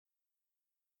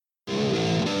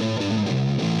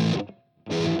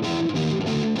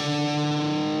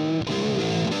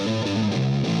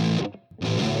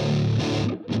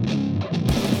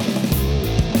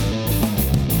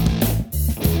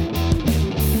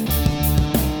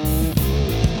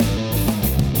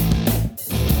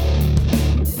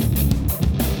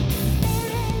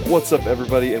What's up,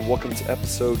 everybody, and welcome to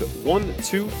episode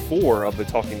 124 of the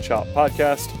Talking Chop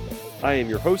podcast. I am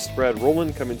your host, Brad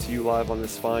Rowland, coming to you live on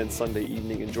this fine Sunday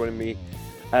evening, and joining me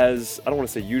as, I don't want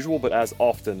to say usual, but as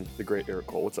often, the great Eric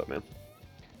Cole. What's up, man?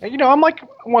 You know, I'm like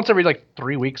once every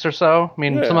 3 weeks or so. I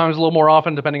mean, sometimes a little more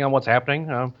often depending on what's happening.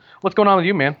 What's going on with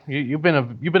you, man? You've been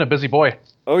a busy boy.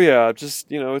 Oh yeah, just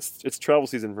it's travel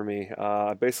season for me.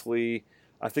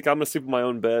 I think I'm gonna sleep in my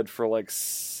own bed for it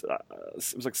was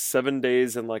 7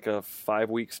 days in like a 5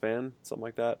 week span, something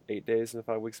like that. 8 days in a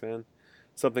 5 week span,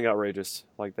 something outrageous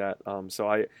like that. So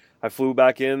I flew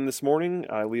back in this morning.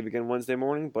 I leave again Wednesday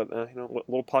morning, but a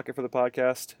little pocket for the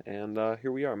podcast, and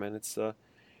here we are, man. It's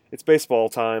baseball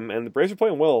time, and the Braves are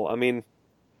playing well. I mean,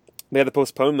 they had the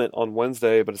postponement on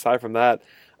Wednesday, but aside from that,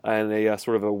 and a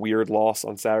sort of a weird loss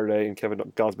on Saturday in Kevin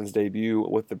Gausman's debut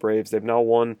with the Braves, they've now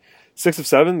won 6 of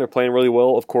 7. They're playing really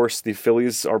well. Of course, the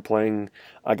Phillies are playing,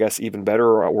 I guess, even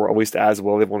better, or at least as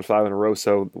well. They've won 5 in a row,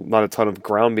 so not a ton of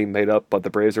ground being made up, but the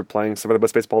Braves are playing some of the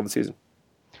best baseball of the season.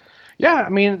 Yeah, I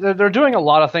mean, they're doing a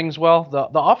lot of things well.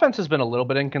 The offense has been a little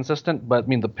bit inconsistent, but I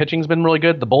mean, the pitching's been really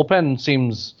good. The bullpen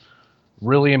seems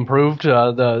really improved.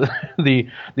 The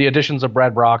additions of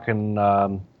Brad Brock and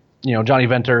Johnny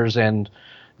Venters, and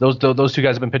those two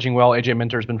guys have been pitching well. AJ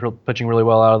Minter's been pitching really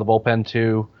well out of the bullpen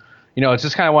too. It's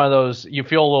just kind of one of those, you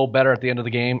feel a little better at the end of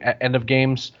the game, at end of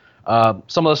games.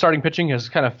 Some of the starting pitching has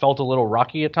kind of felt a little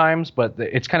rocky at times, but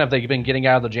it's kind of, they've been getting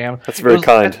out of the jam. That's very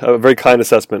kind. A very kind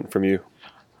assessment from you.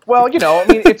 Well, I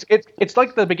mean, it's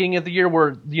like the beginning of the year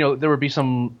where there would be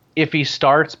some iffy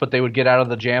starts, but they would get out of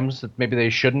the jams that maybe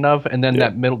they shouldn't have, and then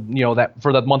that middle, that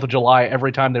for the month of July,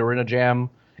 every time they were in a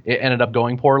jam, it ended up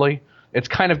going poorly. It's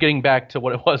kind of getting back to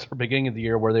what it was for the beginning of the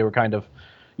year, where they were kind of,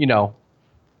 where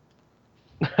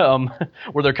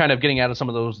they're kind of getting out of some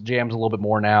of those jams a little bit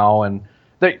more now, and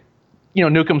they.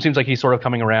 Newcomb seems like he's sort of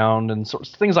coming around and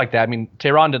things like that. I mean,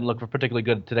 Tehran didn't look particularly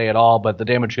good today at all, but the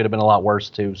damage could have been a lot worse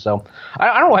too. So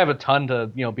I don't have a ton to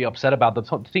be upset about. The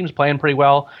team's playing pretty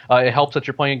well. It helps that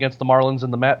you're playing against the Marlins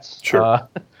and the Mets. Sure.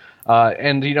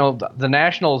 And the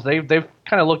Nationals, they've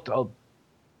kind of looked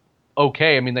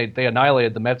okay. I mean, they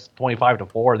annihilated the Mets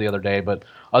 25-4 the other day, but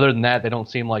other than that, they don't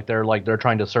seem like they're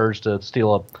trying to surge to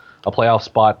steal a playoff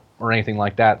spot or anything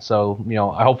like that. So,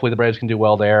 hopefully the Braves can do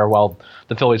well there, while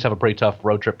the Phillies have a pretty tough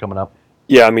road trip coming up.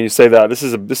 Yeah, I mean, you say that. This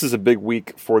is a big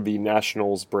week for the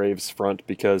Nationals-Braves front,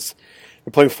 because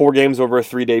they're playing 4 games over a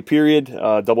 3-day period,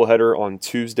 doubleheader on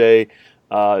Tuesday.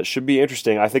 Should be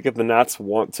interesting. I think if the Nats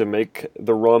want to make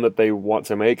the run that they want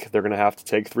to make, they're going to have to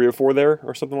take 3 or 4 there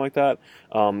or something like that.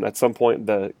 At some point,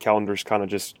 the calendars kind of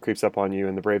just creeps up on you,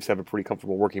 and the Braves have a pretty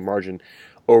comfortable working margin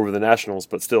over the Nationals.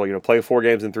 But still, playing 4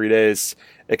 games in 3 days,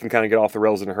 it can kind of get off the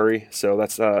rails in a hurry. So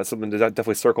that's something to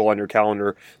definitely circle on your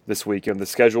calendar this week. The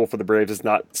schedule for the Braves is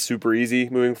not super easy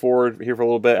moving forward here for a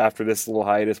little bit after this little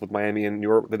hiatus with Miami and New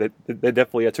York that they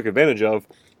definitely took advantage of.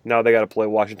 Now they got to play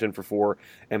Washington for 4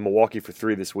 and Milwaukee for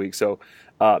 3 this week. So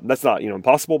that's not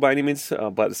impossible by any means,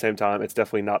 but at the same time, it's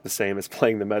definitely not the same as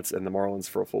playing the Mets and the Marlins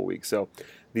for a full week. So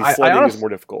the sledding is more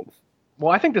difficult.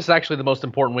 Well, I think this is actually the most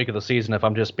important week of the season, if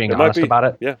I'm just being honest about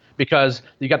it. Yeah. Because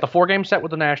you got the 4-game set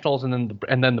with the Nationals and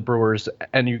then the Brewers,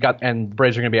 and the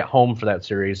Braves are going to be at home for that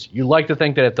series. You like to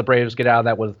think that if the Braves get out of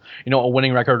that with a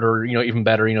winning record, or even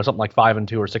better, something like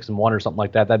 5-2 or 6-1 or something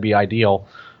like that, that'd be ideal.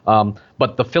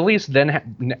 But the Phillies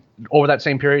then over that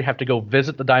same period have to go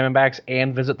visit the Diamondbacks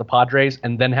and visit the Padres,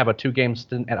 and then have a 2-game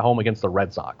stint at home against the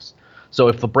Red Sox. So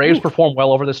if the Braves perform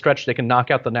well over this stretch, they can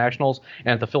knock out the Nationals,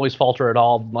 and if the Phillies falter at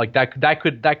all, that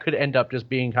could end up just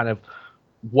being kind of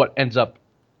what ends up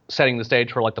setting the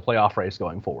stage for the playoff race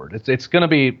going forward. It's going to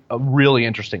be a really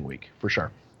interesting week for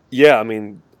sure. Yeah, I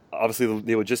mean, obviously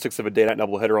the logistics of a day-night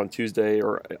doubleheader on Tuesday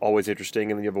are always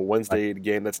interesting, and then you have a Wednesday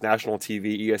game that's national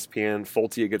TV, ESPN,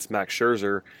 Fulte against Max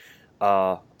Scherzer.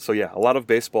 So yeah, a lot of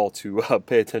baseball to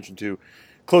pay attention to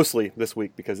closely this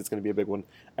week, because it's going to be a big one,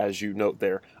 as you note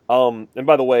there. And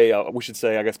by the way, we should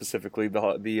say, I guess specifically,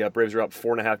 the Braves are up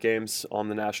 4.5 games on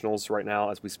the Nationals right now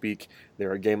as we speak.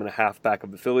 They're a game and a half back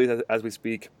of the Phillies as we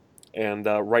speak, and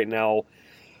right now,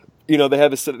 they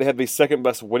have the second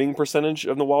best winning percentage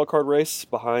in the wild card race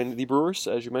behind the Brewers,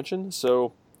 as you mentioned.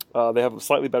 So they have a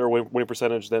slightly better winning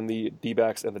percentage than the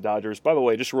D-backs and the Dodgers. By the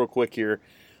way, just real quick here,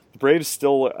 the Braves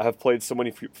still have played so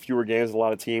many fewer games than a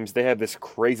lot of teams. They have this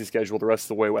crazy schedule the rest of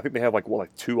the way. I think they have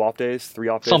 2 off days, 3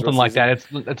 off days. Something like that.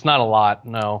 It's not a lot,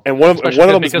 no. And one of them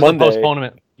is Monday. The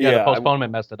postponement. Yeah, the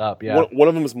postponement messed it up. Yeah. One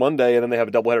of them is Monday, and then they have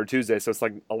a doubleheader Tuesday. So it's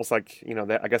almost like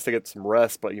I guess they get some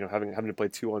rest, but having to play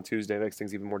 2 on Tuesday makes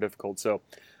things even more difficult. So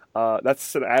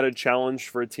that's an added challenge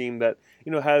for a team that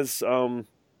has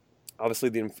obviously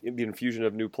the infusion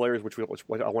of new players, which I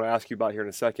want to ask you about here in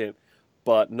a second,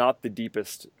 but not the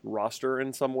deepest roster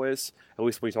in some ways, at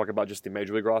least when you talk about just the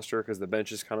Major League roster, because the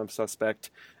bench is kind of suspect,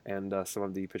 and some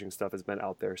of the pitching stuff has been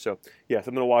out there. So, yeah,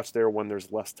 something to watch there when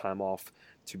there's less time off,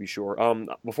 to be sure.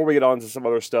 Before we get on to some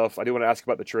other stuff, I do want to ask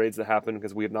about the trades that happened,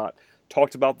 because we have not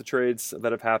talked about the trades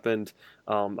that have happened.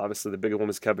 Obviously, the big one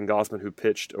was Kevin Gausman, who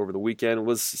pitched over the weekend.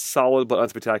 Was solid but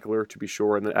unspectacular, to be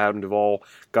sure. And then Adam Duvall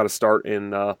got a start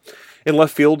in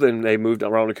left field, and they moved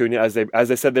Ronald Acuna, as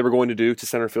they said they were going to do, to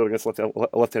center field against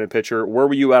left-handed pitcher. Where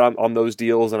were you at on those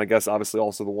deals? And I guess obviously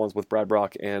also the ones with Brad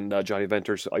Brock and Johnny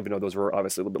Venters, even though those were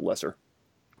obviously a little bit lesser.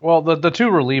 Well, the two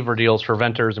reliever deals for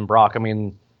Venters and Brock, I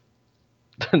mean,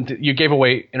 you gave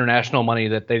away international money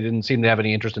that they didn't seem to have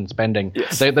any interest in spending.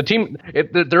 Yes. The team,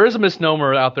 there is a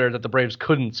misnomer out there that the Braves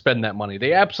couldn't spend that money.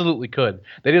 They absolutely could.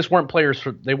 They just weren't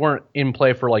they weren't in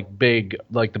play for the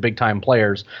big time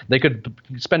players. They could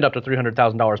spend up to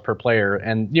 $300,000 per player,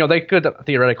 and they could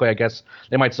theoretically, I guess,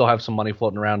 they might still have some money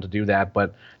floating around to do that,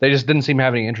 but they just didn't seem to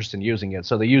have any interest in using it.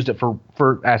 So they used it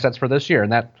for assets for this year,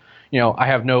 and that I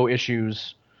have no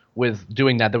issues with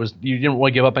doing that. You didn't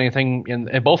really give up anything,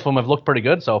 and both of them have looked pretty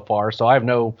good so far. So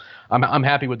I'm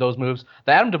happy with those moves.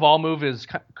 The Adam Duvall move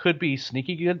could be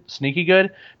sneaky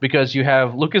good because you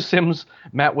have Lucas Sims,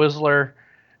 Matt Wisler,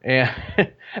 and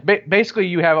basically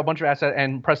you have a bunch of assets,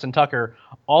 and Preston Tucker.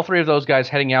 All three of those guys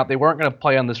heading out. They weren't going to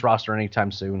play on this roster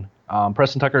anytime soon.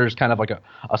 Preston Tucker is kind of like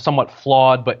a somewhat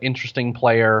flawed but interesting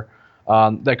player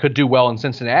that could do well in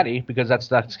Cincinnati, because that's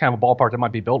kind of a ballpark that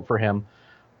might be built for him.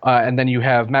 And then you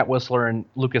have Matt Wisler and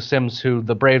Lucas Sims, who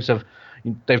the Braves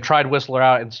they've tried Wisler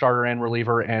out in starter and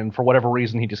reliever, and for whatever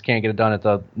reason he just can't get it done at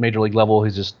the major league level.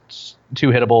 He's just too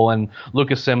hittable, and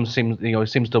Lucas Sims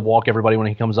seems to walk everybody when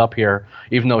he comes up here,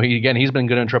 even though he's been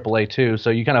good in AAA too. So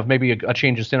you kind of maybe a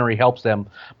change of scenery helps them,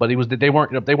 but they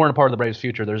weren't a part of the Braves'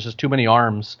 future. There's just too many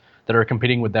arms that are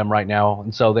competing with them right now,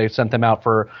 and so they sent them out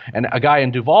and a guy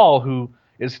in Duvall who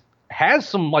has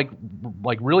some like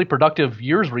really productive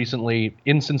years recently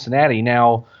in Cincinnati.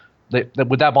 Now,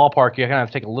 with that ballpark, you kind of have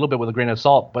to take a little bit with a grain of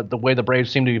salt. But the way the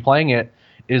Braves seem to be playing it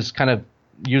is kind of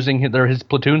using his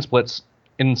platoon splits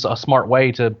in a smart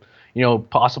way to,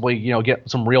 possibly get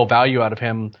some real value out of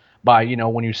him by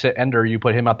when you sit Ender, you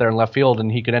put him out there in left field, and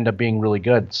he could end up being really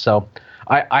good. So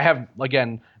I have,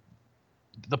 again,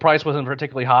 the price wasn't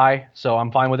particularly high, so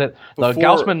I'm fine with it.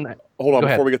 Gausman. Hold on,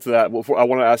 before we get to that, I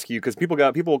want to ask you, because people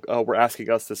were asking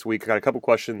us this week. I got a couple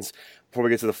questions before we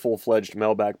get to the full-fledged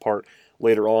mailbag part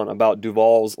later on about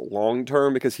Duvall's long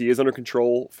term, because he is under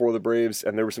control for the Braves,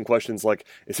 and there were some questions like,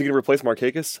 is he going to replace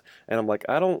Markakis? And I'm like,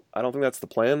 I don't think that's the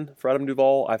plan for Adam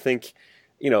Duvall. I think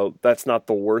that's not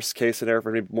the worst case scenario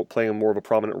for him playing more of a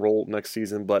prominent role next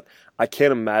season, but I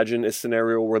can't imagine a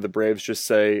scenario where the Braves just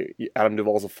say Adam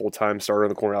Duvall's a full-time starter in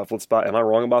the corner outfield spot. Am I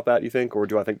wrong about that, you think? Or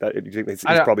do I think that he's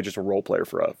probably just a role player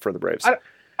for the Braves?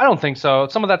 I don't think so.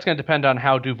 Some of that's going to depend on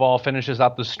how Duvall finishes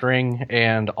out the string,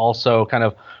 and also kind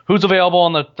of who's available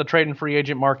on the trade and free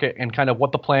agent market, and kind of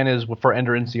what the plan is for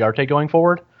Ender Inciarte going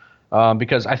forward.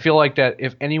 Because I feel like that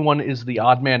if anyone is the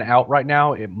odd man out right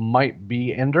now, it might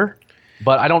be Ender.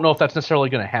 But I don't know if that's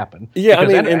necessarily going to happen. Yeah,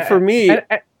 because and for me,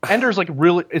 Ender's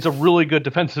is a really good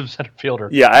defensive center fielder.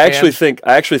 Yeah, I actually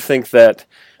think that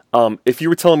if you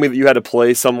were telling me that you had to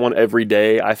play someone every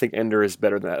day, I think Ender is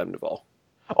better than Adam Duvall.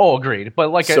 Oh, agreed.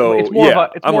 But it's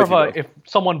more of a if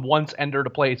someone wants Ender to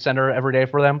play center every day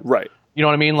for them, right? You know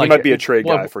what I mean? He might be a trade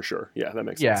guy for sure. Yeah, that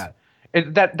makes sense.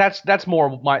 Yeah. That's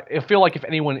more my. I feel like if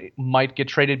anyone might get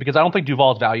traded, because I don't think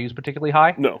Duvall's value is particularly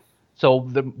high. No. So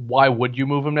why would you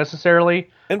move him necessarily?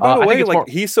 And by the way,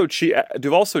 he's so cheap.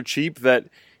 Duvall's so cheap that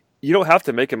you don't have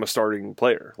to make him a starting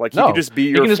player. He can just be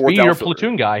your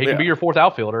platoon guy. He can be your fourth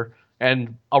outfielder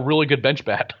and a really good bench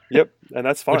bat. Yep, and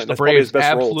that's fine. Which that's the Braves his best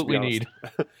absolutely role, need.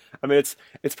 I mean,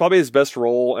 it's probably his best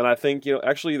role, and I think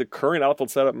actually the current outfield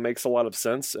setup makes a lot of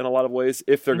sense in a lot of ways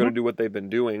if they're going to do what they've been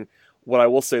doing. What I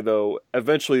will say though,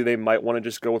 eventually they might want to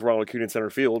just go with Ronald Acuna in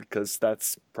center field, because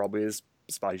that's probably his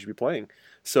spot he should be playing.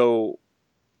 So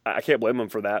I can't blame them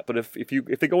for that. But if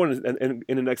they go in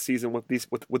the next season with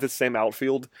the same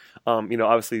outfield,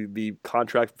 obviously the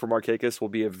contract for Markakis will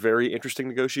be a very interesting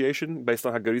negotiation based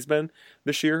on how good he's been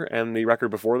this year and the record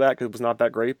before that, because it was not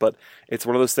that great. But it's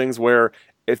one of those things where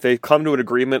if they come to an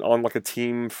agreement on like a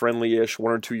team friendly-ish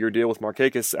 1 or 2 year deal with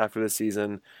Markakis after this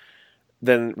season,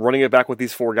 then running it back with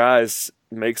these four guys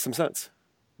makes some sense.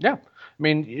 Yeah, I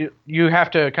mean you have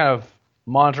to kind of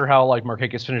monitor how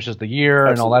Markakis finishes the year.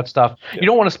 Absolutely. And all that stuff. Yeah. You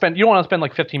don't want to spend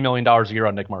like $15 million a year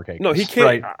on Nick Markakis. No, he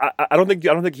can't. Right? I don't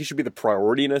think he should be the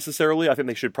priority necessarily. I think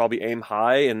they should probably aim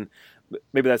high,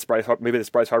 maybe that's Bryce Harper,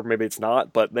 maybe it's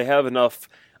not, but they have enough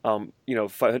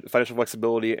financial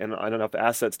flexibility and enough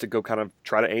assets to go kind of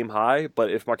try to aim high.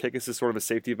 But if Markakis is sort of a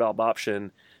safety valve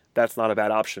option, that's not a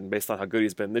bad option based on how good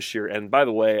he's been this year. And by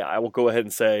the way, I will go ahead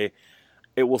and say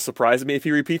it will surprise me if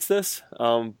he repeats this.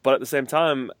 But at the same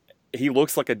time, he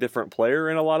looks like a different player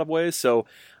in a lot of ways. So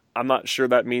I'm not sure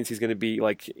that means he's going to be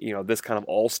like, this kind of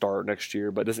all-star next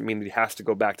year, but it doesn't mean that he has to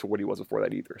go back to what he was before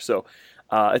that either. So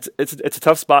it's a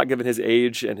tough spot given his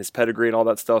age and his pedigree and all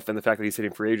that stuff, and the fact that he's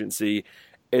hitting free agency.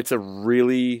 It's a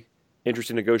really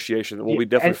interesting negotiation that we'll be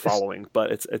definitely following,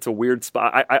 but it's a weird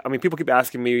spot. I mean, people keep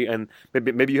asking me, and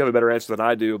maybe you have a better answer than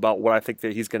I do about what I think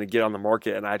that he's going to get on the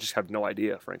market, and I just have no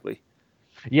idea, frankly.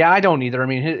 Yeah, I don't either. I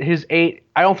mean, his eight.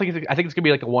 I think it's gonna be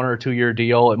like a 1 or 2 year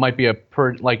deal. It might be it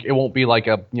won't be like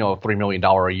a $3 million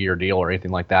a year deal or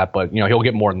anything like that. But he'll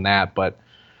get more than that. But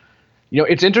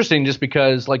it's interesting just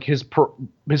because like his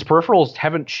peripherals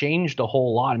haven't changed a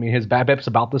whole lot. I mean, his BABIP's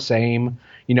about the same.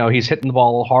 He's hitting the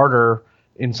ball harder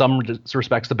in some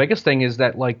respects. The biggest thing is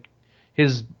that like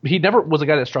he never was a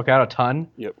guy that struck out a ton.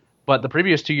 Yep. But the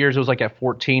previous 2 years it was like at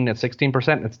 14 at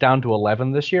 16%. It's down to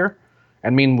 11 this year. I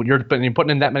mean, when you're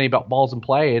putting in that many balls in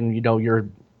play, and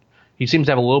he seems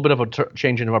to have a little bit of a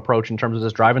change in approach in terms of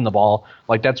just driving the ball.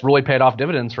 Like that's really paid off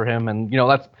dividends for him, and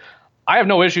I have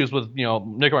no issues with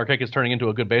Nick Markakis turning into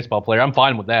a good baseball player. I'm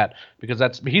fine with that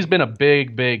because he's been a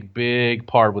big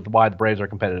part with why the Braves are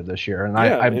competitive this year, and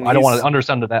I don't want to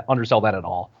undersell that at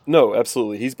all. No,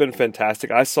 absolutely, he's been fantastic.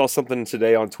 I saw something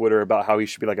today on Twitter about how he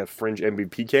should be like a fringe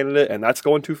MVP candidate, and that's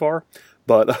going too far.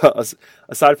 But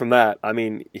aside from that, I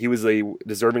mean, he was a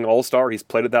deserving all-star. He's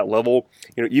played at that level.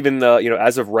 Even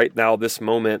as of right now, this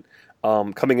moment,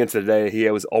 coming into today, he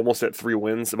was almost at 3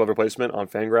 wins above replacement on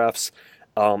Fangraphs,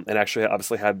 and actually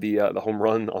obviously had the home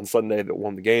run on Sunday that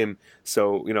won the game.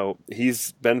 So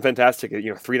he's been fantastic.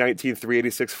 319,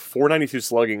 386, 492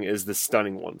 slugging is the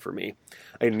stunning one for me.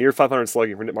 A near 500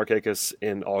 slugging for Nick Markakis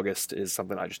in August is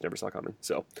something I just never saw coming.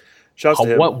 So. Shouts to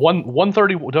him.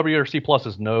 130 WRC plus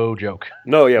is no joke.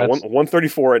 No, yeah,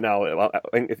 134 right now.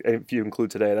 If you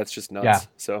include today, that's just nuts. Yeah.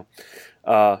 So,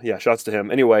 shouts to him.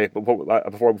 Anyway,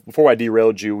 before I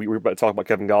derailed you, we were about to talk about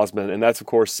Kevin Gausman, and that's of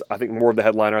course I think more of the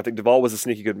headliner. I think Duvall was a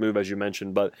sneaky good move as you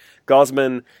mentioned, but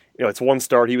Gausman, it's one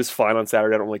start. He was fine on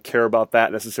Saturday. I don't really care about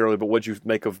that necessarily, but what'd you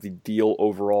make of the deal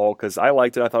overall? Because I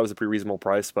liked it. I thought it was a pretty reasonable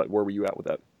price, but where were you at with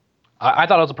that? I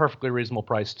thought it was a perfectly reasonable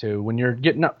price too. When you're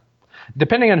getting up.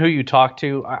 Depending on who you talk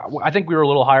to, I think we were a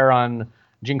little higher on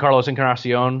Giancarlo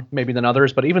Encarnacion maybe than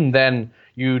others, but even then,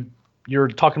 you're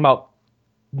talking about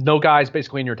no guys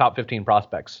basically in your top 15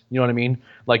 prospects. You know what I mean?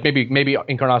 Like maybe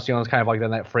Encarnacion is kind of like in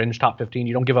that fringe top 15.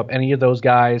 You don't give up any of those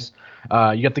guys.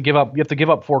 You have to give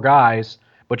up 4 guys,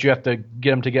 but you have to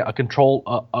get them to get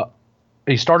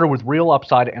a starter with real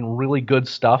upside and really good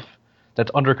stuff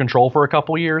that's under control for a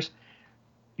couple years.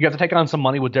 You have to take on some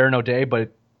money with Darren O'Day,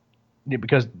 but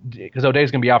because O'Day is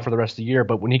going to be out for the rest of the year,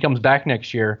 but when he comes back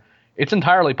next year, it's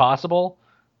entirely possible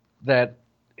that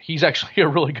he's actually a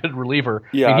really good reliever.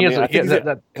 Yeah,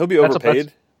 he'll be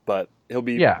overpaid, but he'll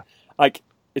be like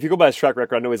if you go by his track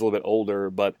record, I know he's a little bit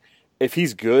older, but if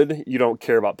he's good, you don't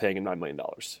care about paying him $9 million.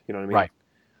 You know what I mean? Right.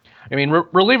 I mean,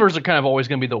 relievers are kind of always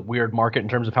going to be the weird market in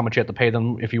terms of how much you have to pay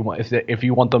them if you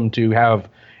want them to have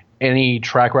any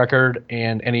track record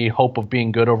and any hope of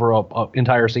being good over an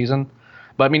entire season.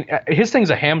 But I mean, his thing's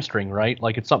a hamstring, right?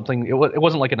 Like it's something. It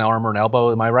wasn't like an arm or an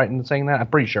elbow. Am I right in saying that? I'm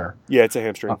pretty sure. Yeah, it's a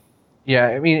hamstring. Yeah,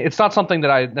 I mean, it's not something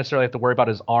that I necessarily have to worry about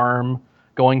his arm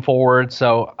going forward.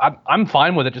 So I'm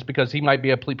fine with it, just because he might be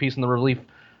a piece in the relief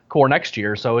core next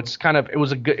year. So it's it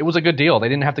was a good deal. They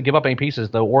didn't have to give up any pieces.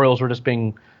 The Orioles were just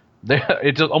being.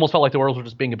 It just almost felt like the Orioles were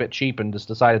just being a bit cheap and just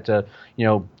decided to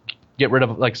get rid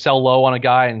of sell low on a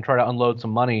guy and try to unload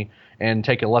some money and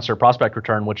take a lesser prospect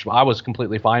return, which I was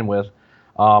completely fine with.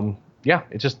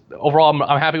 It's just overall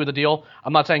I'm happy with the deal.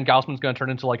 I'm not saying Gausman's going to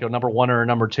turn into like a number 1 or a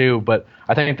number 2, but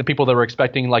I think the people that were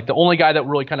expecting, like the only guy that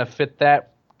really kind of fit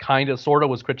that kind of sort of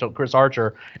was Chris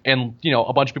Archer, and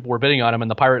a bunch of people were bidding on him, and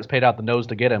the Pirates paid out the nose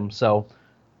to get him. So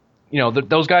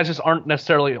those guys just aren't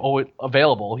necessarily always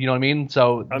available. You know what I mean?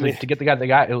 So to get the guy they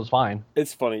got, it was fine.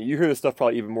 It's funny. You hear this stuff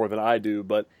probably even more than I do,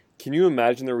 but can you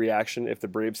imagine the reaction if the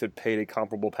Braves had paid a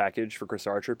comparable package for Chris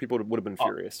Archer? People would have been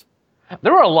furious.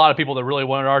 There were a lot of people that really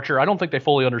wanted Archer. I don't think they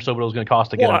fully understood what it was going to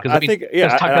cost to get him.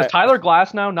 Because Tyler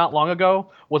Glasnow not long ago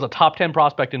was a top 10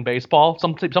 prospect in baseball.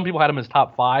 Some people had him as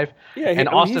top 5. Yeah, and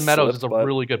Austin Meadows is a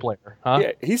really good player. Huh?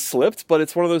 Yeah, he slipped, but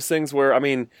it's one of those things where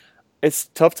it's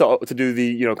tough to do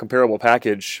the comparable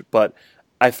package. But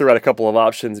I threw out a couple of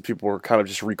options, and people were kind of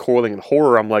just recoiling in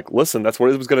horror. I'm like, listen, that's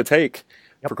what it was going to take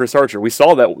for Chris Archer. We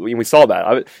saw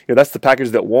that. That's the package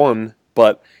that won.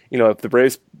 But if the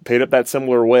Braves paid up that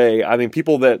similar way, I mean,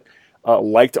 people that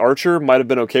liked Archer might have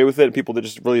been okay with it. And people that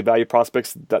just really value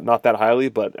prospects not that highly.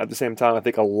 But at the same time, I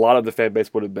think a lot of the fan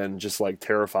base would have been just like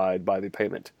terrified by the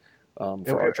payment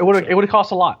for Archer. It would have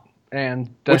cost a lot. And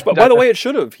by the way, it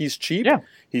should have. He's cheap. Yeah.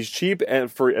 He's cheap and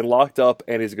locked up,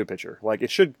 and he's a good pitcher. Like it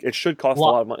should cost a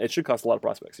lot of money. It should cost a lot of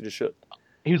prospects. It just should.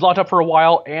 He was locked up for a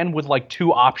while, and with like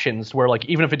 2 options, where like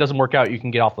even if it doesn't work out, you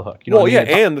can get off the hook.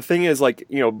 And the thing is, like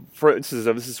this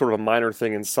is sort of a minor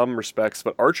thing in some respects,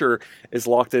 but Archer is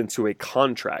locked into a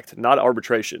contract, not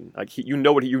arbitration. Like you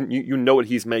know what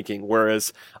he's making,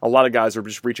 whereas a lot of guys are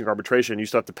just reaching arbitration. You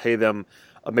still have to pay them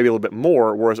maybe a little bit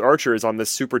more, whereas Archer is on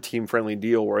this super team friendly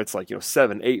deal where it's like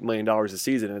 $7-8 million a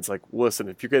season, and it's like, listen,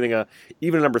 if you're getting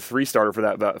even a number 3 starter for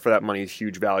that money is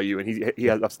huge value, and he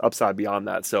has upside beyond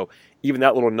that. So even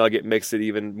that little nugget makes it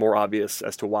even more obvious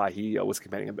as to why he was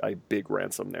commanding a big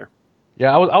ransom there.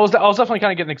 Yeah, I was definitely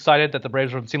kind of getting excited that the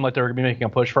Braves would seem like they were going to be making a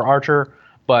push for Archer,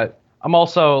 but I'm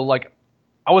also like,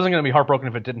 I wasn't going to be heartbroken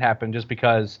if it didn't happen, just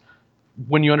because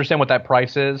when you understand what that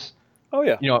price is. Oh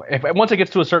yeah. If once it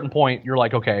gets to a certain point, you're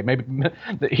like, okay, maybe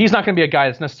he's not going to be a guy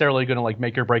that's necessarily going to like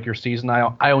make or break your season.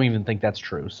 I don't even think that's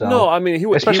true. So no, I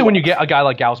mean, especially when you get a guy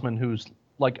like Gausman who's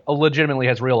like legitimately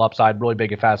has real upside, really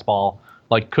big at fastball,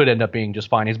 like could end up being just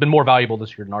fine. He's been more valuable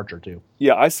this year than Archer too.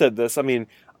 Yeah, I said this. I mean,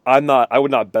 I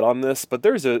would not bet on this, but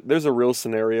there's a real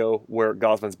scenario where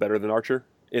Gausman's better than Archer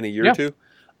in a year or two.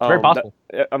 Very possible.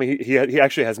 He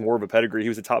actually has more of a pedigree. He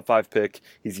was a top 5 pick.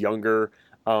 He's younger.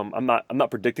 I'm not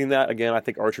predicting that. Again, I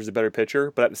think Archer's a better pitcher,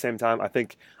 but at the same time, I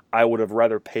think I would have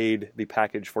rather paid the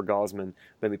package for Gausman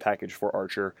than the package for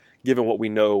Archer, given what we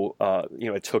know,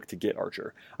 it took to get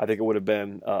Archer. I think it would have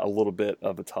been a little bit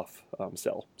of a tough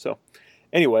sell. So,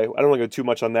 anyway, I don't want to go too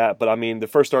much on that, but I mean, the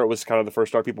first start was kind of the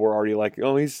first start. People were already like,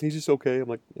 "Oh, he's just okay." I'm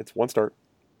like, "It's one start.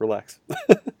 Relax."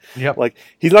 Yep. Like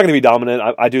he's not going to be dominant.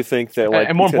 I do think that. Like,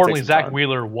 and more importantly, Zach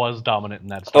Wheeler was dominant in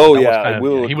that start.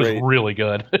 Oh he was really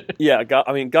good. Yeah,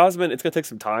 Gausman. It's going to take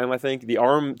some time. I think the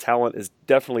arm talent is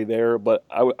definitely there, but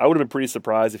I would have been pretty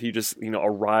surprised if he just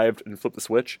arrived and flipped the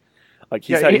switch. Like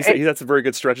he's had some very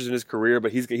good stretches in his career,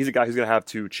 but he's a guy who's going to have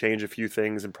to change a few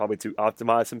things and probably to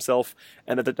optimize himself,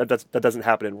 and that doesn't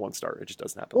happen in one start. It just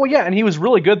doesn't happen. Well, yeah, and he was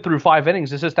really good through 5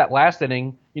 innings. It's just that last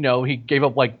inning, he gave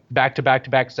up like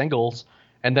back-to-back singles,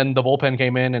 and then the bullpen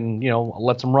came in and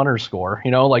let some runners score.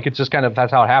 Like it's just kind of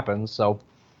that's how it happens. So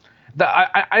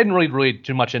I didn't really read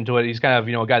too much into it. He's kind of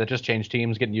a guy that just changed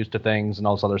teams, getting used to things and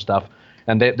all this other stuff.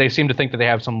 And they seem to think that they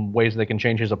have some ways that they can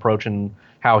change his approach and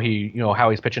how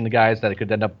he's pitching to guys that it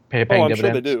could end up paying dividends.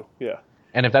 Sure they do, yeah.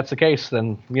 And if that's the case,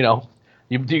 then you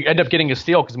end up getting a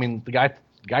steal because the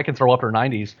guy can throw upper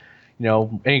 90s.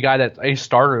 Any guy that's a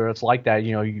starter that's like that,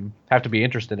 you have to be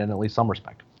interested in at least some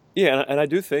respect. Yeah, and I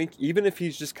do think even if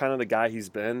he's just kind of the guy he's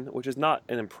been, which is not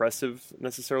an impressive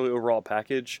necessarily overall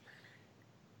package,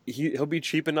 he'll be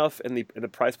cheap enough and the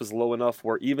price was low enough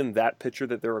where even that pitcher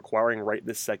that they're acquiring right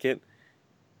this second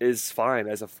is fine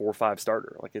as a 4-5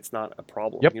 starter. Like it's not a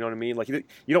problem. Yep. You know what I mean? Like you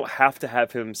don't have to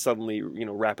have him suddenly,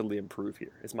 rapidly improve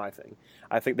here. Is my thing.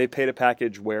 I think they paid a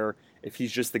package where if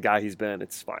he's just the guy he's been,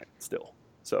 it's fine still.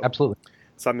 So absolutely.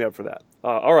 Sign me up for that.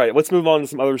 All right, let's move on to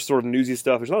some other sort of newsy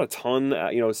stuff. There's not a ton,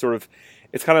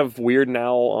 it's kind of weird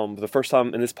now. For the first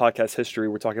time in this podcast history,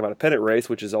 we're talking about a pennant race,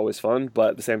 which is always fun,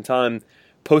 but at the same time,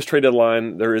 post-trade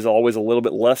deadline, there is always a little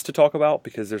bit less to talk about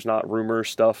because there's not rumor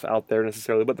stuff out there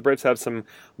necessarily, but the Braves have some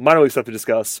minor league stuff to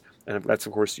discuss, and that's,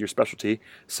 of course, your specialty.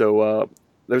 So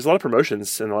there's a lot of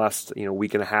promotions in the last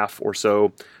week and a half or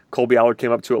so. Colby Allard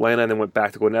came up to Atlanta and then went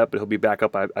back to Gwinnett, but he'll be back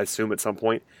up, I assume, at some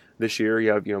point this year.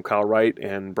 You have Kyle Wright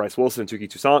and Bryce Wilson and Touki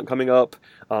Toussaint coming up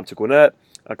to Gwinnett.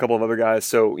 A couple of other guys.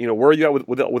 So, where are you at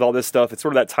with all this stuff? It's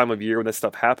sort of that time of year when this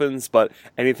stuff happens, but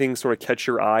anything sort of catch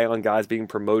your eye on guys being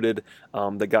promoted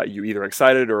that got you either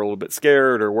excited or a little bit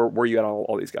scared, or where are you at on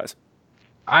all these guys?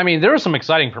 I mean, there were some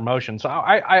exciting promotions.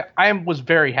 I was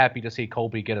very happy to see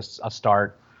Colby get a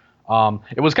start.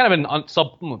 It was kind of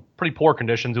in pretty poor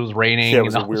conditions. It was raining. Yeah, it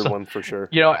was a weird one for sure.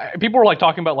 People were like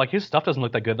talking about like his stuff doesn't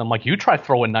look that good. And I'm like, you try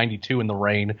throwing 92 in the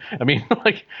rain. I mean,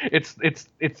 like it's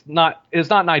not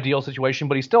an ideal situation,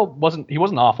 but he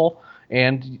wasn't awful.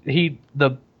 And it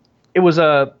was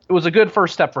a good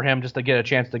first step for him just to get a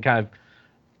chance to kind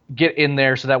of get in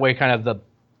there. So that way, kind of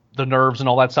the nerves and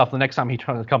all that stuff, the next time he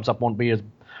comes up won't be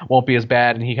as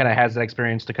bad, and he kind of has that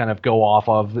experience to kind of go off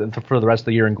of for the rest of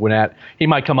the year in Gwinnett. He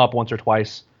might come up once or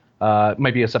twice,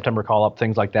 maybe a September call-up,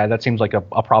 things like that. That seems like a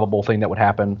probable thing that would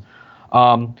happen.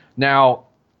 Now,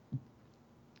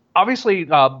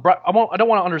 obviously, I don't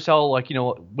want to undersell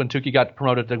when Tukey got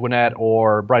promoted to Gwinnett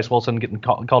or Bryce Wilson getting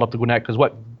called up to Gwinnett, because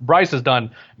what Bryce has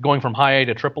done going from high A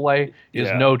to Triple A is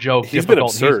no joke. He's been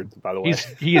absurd, by the way.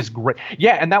 He is great.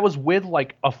 Yeah, and that was with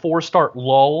like a 4-start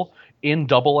lull in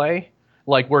Double A,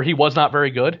 like where he was not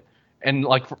very good, and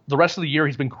like for the rest of the year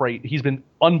he's been great. He's been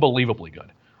unbelievably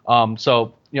good.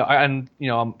 So I'm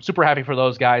super happy for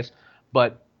those guys,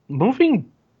 but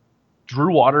moving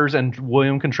Drew Waters and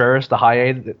William Contreras to high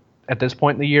A at this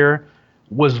point in the year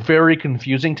was very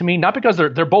confusing to me. Not because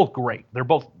they're both great. They're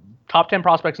both top 10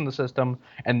 prospects in the system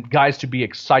and guys to be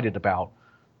excited about.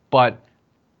 But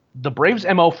the Braves'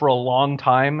 MO for a long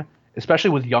time, especially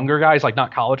with younger guys, like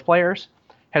not college players,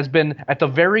 has been at the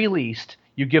very least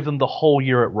you give them the whole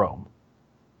year at Rome.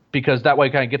 Because that way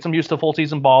it kind of gets them used to full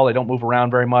season ball. They don't move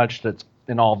around very much.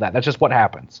 And all of that. That's just what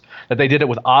happens. That they did it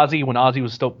with Ozzie when Ozzie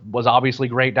was obviously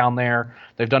great down there.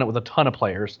 They've done it with a ton of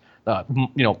players.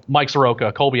 Mike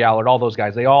Soroka, Colby Allard, all those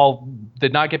guys. They all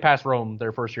did not get past Rome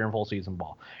their first year in full season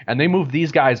ball, and they moved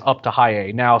these guys up to high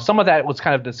A. Now, some of that was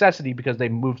kind of necessity because they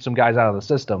moved some guys out of the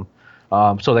system,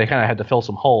 so they kind of had to fill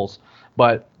some holes.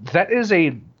 But that is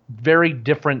a very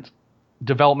different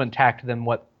development tact than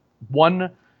what one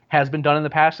has been done in the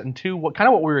past, and two, what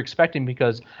we were expecting,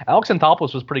 because Alex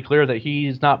Anthopoulos was pretty clear that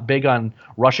he's not big on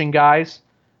rushing guys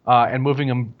and moving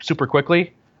them super quickly.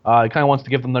 He kind of wants to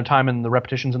give them their time in the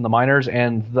repetitions in the minors,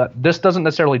 and this doesn't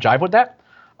necessarily jive with that.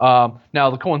 Now,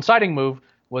 the coinciding move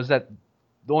was that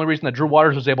the only reason that Drew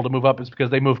Waters was able to move up is because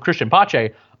they moved Christian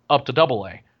Pache up to Double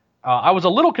A. I was a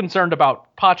little concerned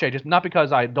about Pache, just not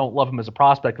because I don't love him as a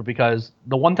prospect, but because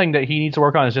the one thing that he needs to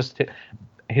work on is just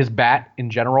his bat in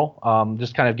general,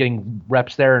 just kind of getting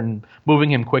reps there and moving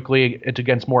him quickly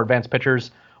against more advanced pitchers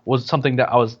was something that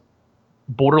I was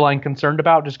borderline concerned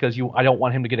about, just because I don't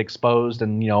want him to get exposed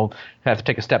and have to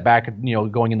take a step back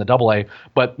going into Double A.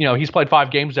 But he's played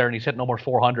 5 games there and he's hitting almost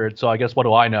 400. So I guess what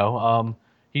do I know?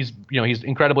 He's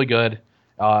incredibly good.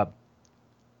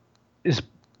 Is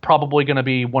probably going to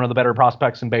be one of the better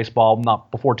prospects in baseball,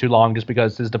 not before too long, just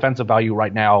because his defensive value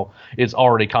right now is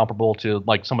already comparable to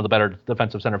like some of the better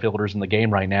defensive center fielders in the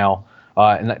game right now,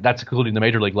 and that's including the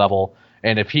major league level.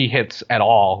 And if he hits at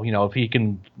all, if he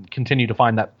can continue to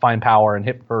find that fine power and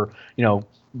hit for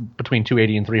between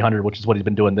 280 and 300, which is what he's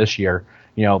been doing this year,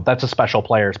 that's a special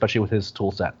player, especially with his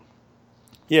tool set.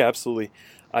 Yeah, absolutely.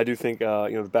 I do think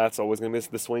the bat's always going to miss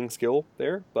the swing skill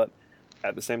there, but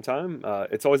at the same time,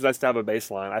 it's always nice to have a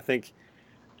baseline. I think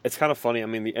it's kind of funny. I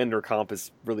mean, the Ender comp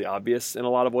is really obvious in a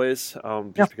lot of ways,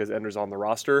 because Ender's on the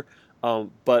roster.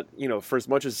 But for as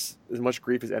much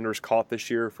grief as Ender's caught this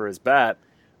year for his bat,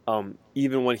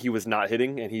 even when he was not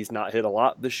hitting, and he's not hit a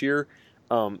lot this year,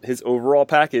 his overall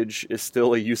package is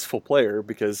still a useful player,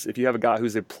 because if you have a guy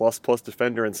who's a plus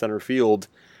defender in center field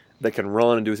that can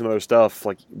run and do some other stuff,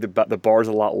 like the bar's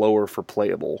a lot lower for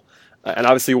playable. And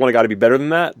obviously you want a guy to be better than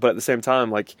that, but at the same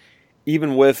time, like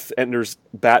even with Ender's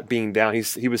bat being down,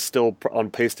 he was still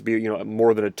on pace to be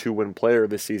more than a 2-win player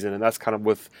this season, and that's kind of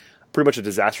with pretty much a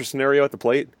disaster scenario at the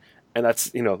plate. And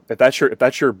that's if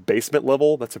that's your basement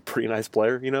level, that's a pretty nice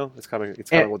player. It's kind of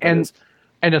what that is.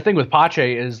 And the thing with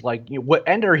Pache is like what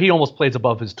Ender, he almost plays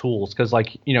above his tools, because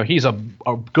he's a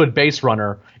good base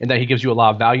runner in that he gives you a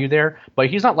lot of value there, but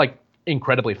he's not like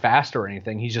incredibly fast or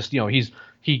anything. He's just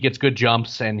he gets good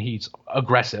jumps and he's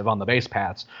aggressive on the base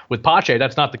paths. With Pache,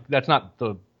 that's not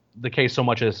the case so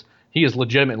much as he is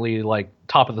legitimately like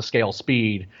top of the scale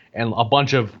speed and a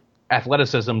bunch of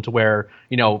athleticism to where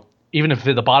even if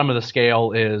the bottom of the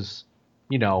scale is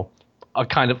a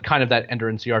kind of that Ender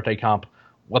and Ciarte comp,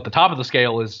 what the top of the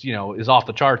scale is is off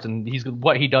the charts, and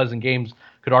what he does in games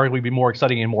could arguably be more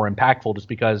exciting and more impactful just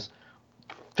because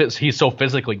he's so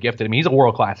physically gifted. I mean, he's a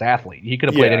world-class athlete. He could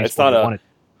have played any sport he wanted.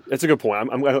 It's a good point.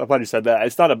 I'm glad you said that.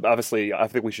 It's not obviously. I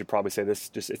think we should probably say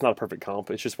this. It's not a perfect comp.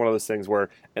 It's just one of those things where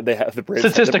they have the Braves.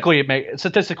 Statistically,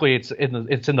 it's in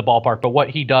the ballpark. But what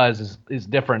he does is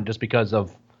different just because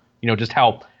of just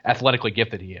how athletically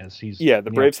gifted he is. The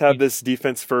Braves have this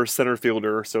defense first center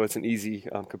fielder, so it's an easy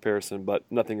comparison. But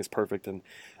nothing is perfect, and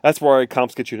that's why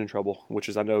comps get you in trouble. Which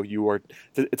is, I know you are.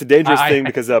 It's a dangerous thing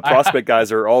because prospect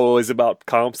guys are always about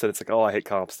comps, and it's like, oh, I hate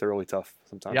comps. They're really tough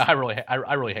sometimes. Yeah, I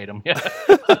really hate them. Yeah.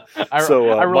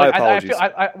 My apologies.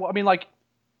 I mean, like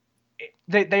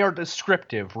they are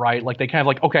descriptive, right? Like they kind of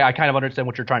like, okay, I kind of understand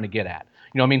what you're trying to get at.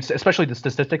 I mean, especially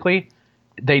statistically.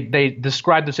 They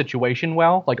describe the situation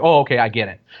well, like, oh, okay, I get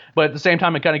it. But at the same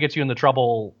time, it kind of gets you into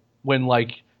trouble when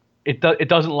like it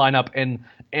doesn't line up. And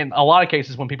in a lot of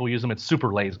cases, when people use them, it's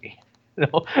super lazy.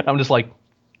 I'm just like,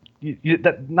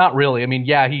 not really. I mean,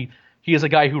 yeah, he is a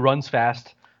guy who runs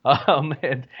fast.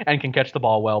 and can catch the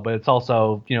ball well. But it's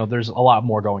also, there's a lot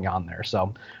more going on there.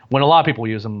 So when a lot of people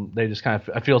use them, they just kind of,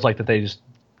 it feels like that they just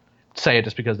say it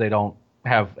just because they don't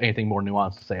have anything more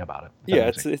nuanced to say about it. Yeah,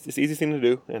 it's an easy thing to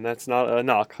do, and that's not a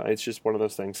knock. It's just one of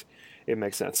those things. It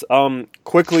makes sense.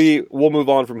 Quickly, we'll move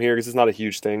on from here because it's not a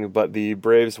huge thing, but the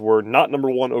Braves were not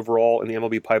number one overall in the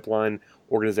MLB Pipeline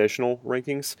organizational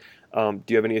rankings. Do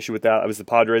you have any issue with that? It was the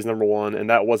Padres number one, and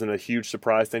that wasn't a huge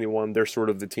surprise to anyone. They're sort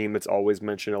of the team that's always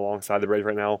mentioned alongside the Braves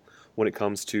right now when it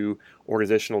comes to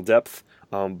organizational depth.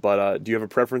 But do you have a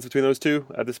preference between those two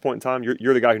at this point in time?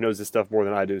 You're the guy who knows this stuff more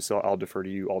than I do, so I'll defer to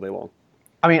you all day long.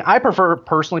 I mean, I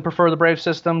personally prefer the Brave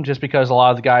system just because a lot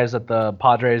of the guys that the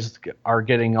Padres are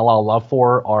getting a lot of love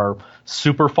for are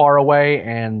super far away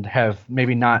and have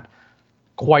maybe not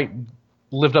quite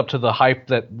lived up to the hype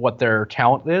that what their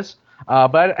talent is.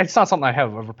 But it's not something I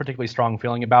have a particularly strong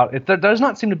feeling about. There does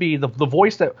not seem to be the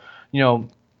voice that, you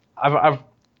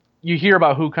hear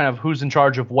about who's in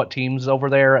charge of what teams over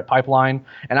there at Pipeline,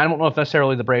 and I don't know if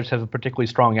necessarily the Braves have a particularly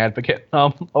strong advocate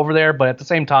over there, but at the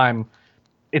same time,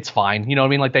 it's fine. You know what I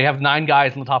mean? Like, they have 9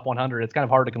 guys in the top 100. It's kind of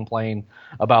hard to complain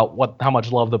about how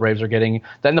much love the Braves are getting.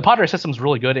 Then the Padres system's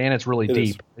really good and it's really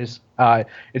deep. It's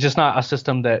just not a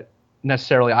system that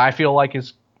necessarily I feel like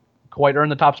is quite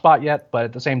earned the top spot yet, but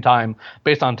at the same time,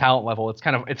 based on talent level,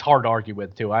 it's hard to argue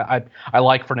with too. I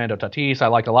like Fernando Tatis. I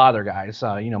like a lot of their guys.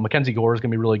 Mackenzie Gore is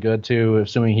going to be really good too,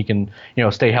 assuming he can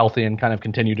stay healthy and kind of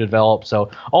continue to develop.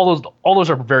 So all those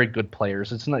are very good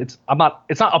players. It's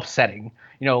not upsetting.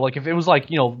 Like if it was like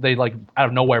they like out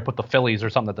of nowhere put the Phillies or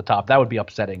something at the top, that would be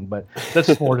upsetting. But this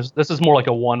is more like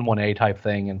a 1A type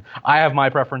thing. And I have my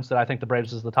preference that I think the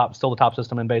Braves is still the top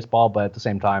system in baseball, but at the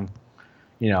same time,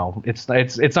 it's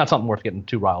not something worth getting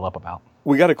too riled up about.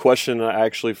 We got a question,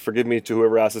 actually, forgive me to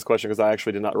whoever asked this question because I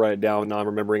actually did not write it down. Now I'm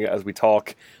remembering it as we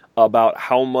talk, about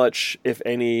how much, if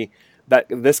any, that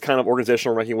this kind of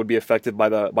organizational ranking would be affected by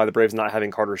the Braves not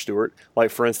having Carter Stewart. Like,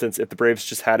 for instance, if the Braves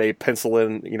just had a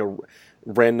pencil-in,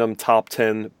 random top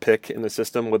 10 pick in the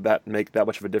system, would that make that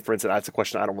much of a difference? And that's a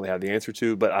question I don't really have the answer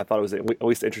to, but I thought it was at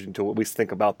least interesting to at least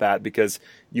think about that, because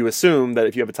you assume that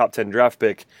if you have a top 10 draft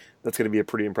pick, that's going to be a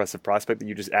pretty impressive prospect that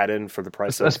you just add in for the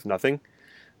price of nothing.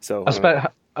 So,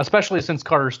 especially since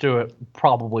Carter Stewart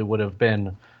probably would have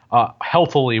been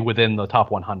healthily within the top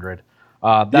 100.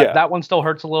 That one still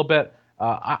hurts a little bit.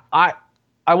 I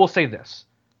will say this: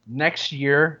 next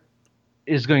year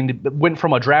is going to went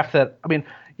from a draft that I'm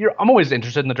always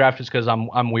interested in the draft just because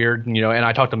I'm weird, and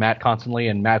I talk to Matt constantly,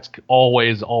 and Matt's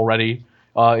always already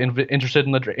interested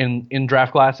in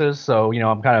draft classes. So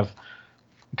I'm kind of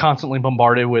constantly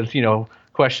bombarded with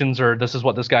questions or this is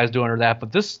what this guy's doing or that.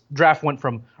 But this draft went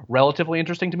from relatively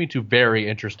interesting to me to very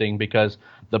interesting because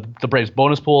the Braves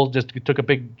bonus pool just took a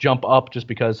big jump up just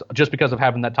because of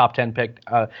having that top 10 pick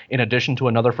in addition to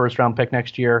another first round pick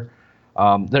next year.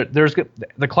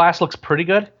 The class looks pretty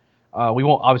good. We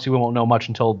won't know much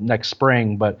until next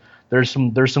spring, but there's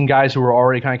some guys who are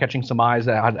already kind of catching some eyes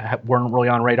that weren't really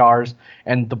on radars,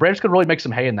 and the Braves could really make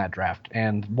some hay in that draft.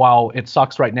 And while it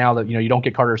sucks right now that you don't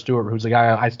get Carter Stewart, who's a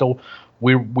guy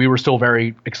we were still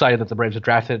very excited that the Braves had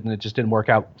drafted, and it just didn't work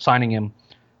out signing him.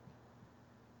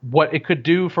 What it could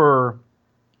do for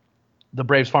the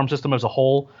Braves farm system as a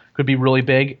whole could be really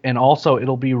big, and also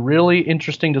it'll be really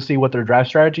interesting to see what their draft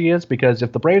strategy is, because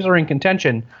if the Braves are in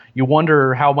contention, you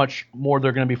wonder how much more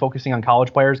they're going to be focusing on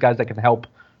college players, guys that can help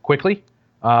quickly,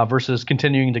 versus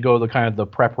continuing to go the kind of the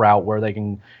prep route where they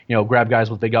can grab guys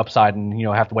with big upside and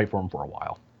have to wait for them for a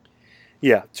while.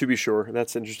 Yeah, to be sure.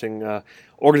 That's interesting.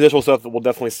 Organizational stuff that we'll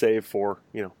definitely save for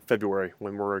February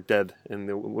when we're dead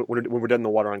when we're dead in the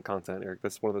water on content, Eric.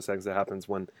 That's one of those things that happens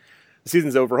when the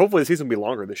season's over. Hopefully the season will be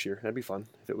longer this year. That'd be fun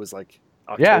if it was like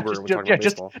October.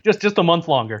 Just a month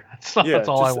longer. That's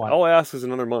all I want. All I ask is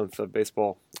another month of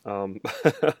baseball.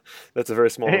 That's a very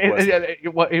small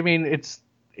request.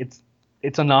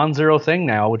 It's a non-zero thing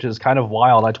now, which is kind of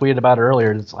wild. I tweeted about it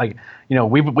earlier. It's like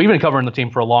we've been covering the team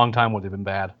for a long time when they've been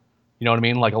bad. You know what I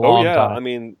mean? Like a long time. I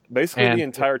mean, basically the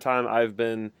entire time I've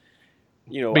been,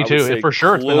 me too, for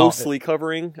sure, closely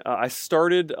covering. I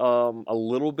started a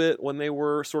little bit when they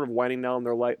were sort of winding down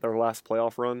their last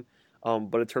playoff run.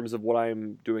 But in terms of what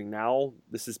I'm doing now,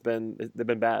 they've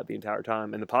been bad the entire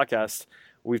time. And the podcast,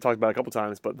 we've talked about it a couple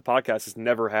times, but the podcast has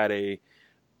never had a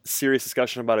serious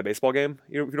discussion about a baseball game.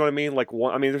 You know what I mean?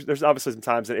 There's obviously some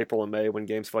times in April and May when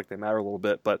games feel like they matter a little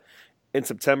bit, but in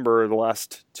September, the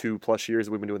last 2+ years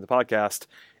that we've been doing the podcast,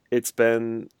 it's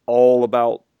been all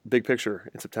about big picture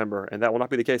in September, and that will not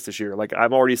be the case this year. Like,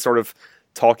 I'm already sort of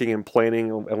talking and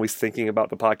planning, at least thinking about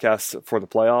the podcast for the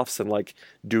playoffs and like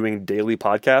doing daily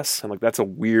podcasts. And like that's a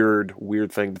weird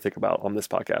thing to think about on this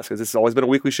podcast because this has always been a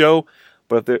weekly show.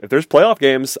 But if there's playoff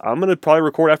games, I'm going to probably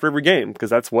record after every game because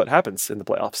that's what happens in the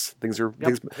playoffs.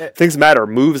 Things matter,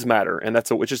 moves matter, and it's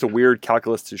just a weird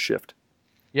calculus to shift.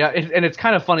 Yeah, and it's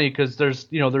kind of funny because there's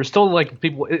still like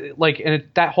people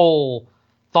that whole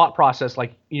thought process,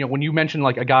 like, when you mention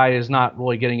like a guy is not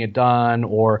really getting it done,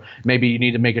 or maybe you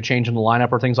need to make a change in the lineup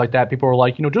or things like that, people are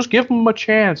like, just give him a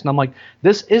chance. And I'm like,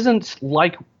 this isn't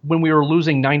like when we were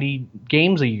losing 90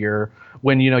 games a year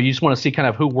when you just want to see kind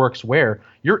of who works where.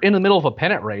 You're in the middle of a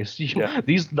pennant race.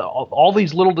 All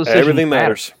these little decisions, everything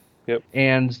matters. Yep.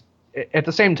 And at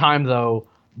the same time, though,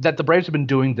 that the Braves have been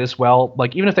doing this well,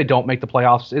 like even if they don't make the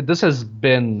playoffs, this has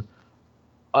been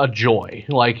a joy.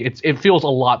 Like it feels a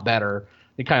lot better.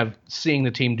 Kind of seeing the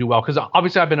team do well, because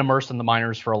obviously I've been immersed in the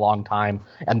minors for a long time,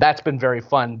 and that's been very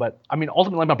fun. But I mean,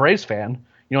 ultimately, I'm a Braves fan.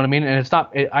 You know what I mean? And it's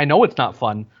not. I know it's not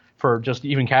fun for just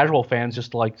even casual fans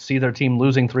just to like see their team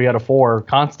losing 3 out of 4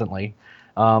 constantly.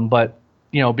 But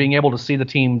being able to see the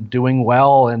team doing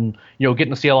well, and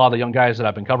getting to see a lot of the young guys that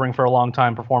I've been covering for a long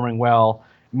time performing well.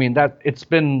 I mean, that it's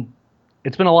been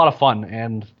a lot of fun,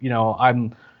 and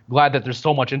I'm glad that there's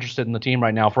so much interest in the team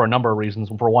right now for a number of reasons.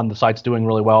 For one, the site's doing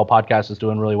really well, podcast is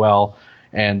doing really well,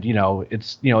 and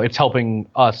it's helping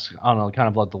us on kind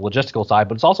of like the logistical side,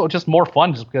 but it's also just more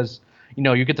fun just because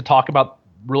you get to talk about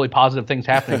really positive things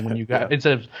happening when you got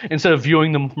instead of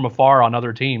viewing them from afar on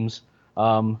other teams.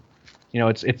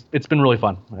 It's been really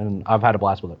fun, and I've had a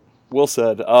blast with it. Well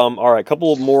said. All right, a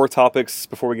couple more topics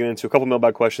before we get into a couple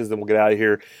mailbag questions, then we'll get out of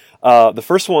here. The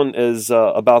first one is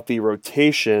about the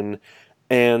rotation.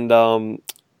 And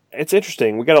it's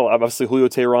interesting. We got obviously Julio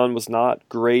Teheran was not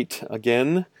great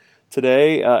again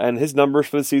today, and his numbers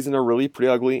for the season are really pretty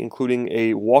ugly, including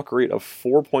a walk rate of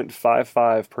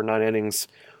 4.55 per 9 innings,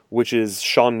 which is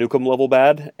Sean Newcomb level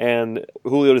bad. And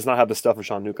Julio does not have the stuff of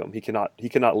Sean Newcomb. He cannot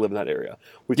live in that area.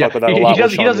 We talked about that a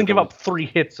lot. He doesn't give up 3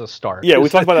 hits a start. Yeah, we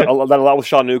talked about that a lot with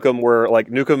Sean Newcomb, where like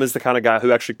Newcomb is the kind of guy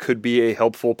who actually could be a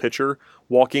helpful pitcher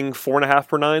walking 4.5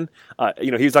 per 9.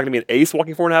 He's not going to be an ace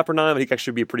walking 4.5 per 9, but he can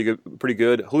actually be pretty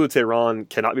good. Julio Teheran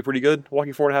cannot be pretty good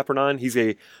walking 4.5 per 9. He's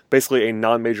basically a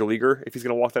non-major leaguer if he's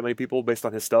going to walk that many people based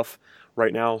on his stuff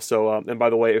right now. So, and by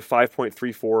the way, a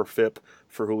 5.34 FIP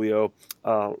for Julio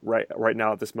right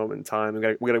now at this moment in time.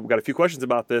 We got a few questions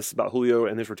about this, about Julio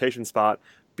and his rotation spot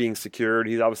being secured.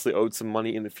 He's obviously owed some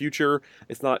money in the future.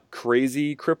 It's not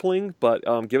crazy crippling, but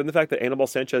given the fact that Anibal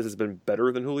Sanchez has been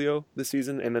better than Julio this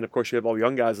season, and then of course you have all the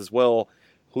young guys as well,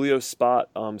 Julio's spot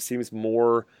seems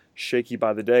more shaky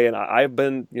by the day. And I've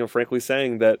been, frankly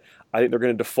saying that I think they're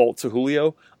going to default to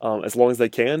Julio as long as they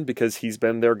can, because he's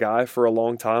been their guy for a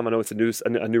long time. I know it's a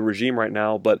new regime right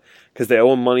now, but because they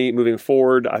owe him money moving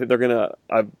forward, I think they're going to,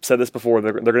 I've said this before,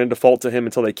 they're going to default to him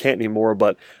until they can't anymore.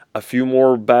 But a few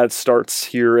more bad starts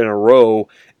here in a row,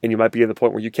 and you might be at the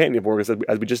point where you can't anymore, because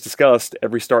as we just discussed,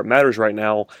 every start matters right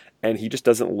now, and he just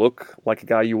doesn't look like a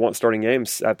guy you want starting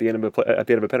games at the end of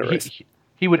a pennant race.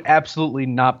 He would absolutely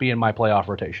not be in my playoff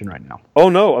rotation right now. Oh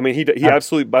no! I mean, he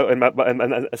absolutely, and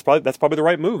that's probably the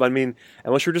right move. I mean,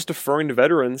 unless you're just deferring to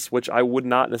veterans, which I would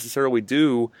not necessarily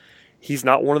do, he's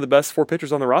not one of the best 4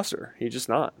 pitchers on the roster. He's just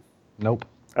not. Nope.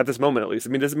 At this moment, at least. I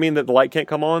mean, it doesn't mean that the light can't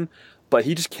come on, but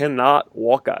he just cannot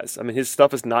walk guys. I mean, his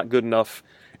stuff is not good enough.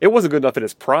 It wasn't good enough in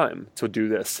his prime to do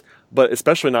this, but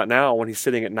especially not now when he's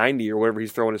sitting at 90 or whatever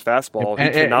he's throwing his fastball. He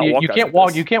cannot walk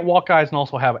guys. You can't walk guys and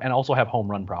also have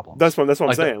home run problems. That's what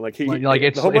I'm saying.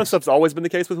 The home run stuff's always been the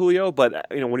case with Julio, but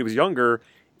when he was younger,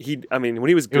 when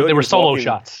he was good, they were solo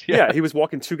shots. Yeah, he was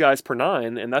walking 2 guys per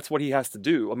 9, and that's what he has to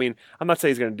do. I mean, I'm not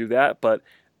saying he's going to do that, but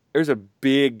there's a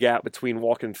big gap between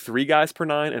walking 3 guys per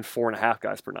 9 and 4.5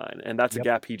 guys per 9, and that's a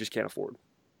gap he just can't afford.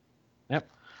 Yep.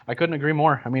 I couldn't agree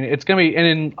more. I mean, it's going to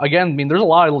be, again, there's a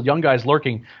lot of young guys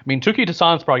lurking. I mean, Touki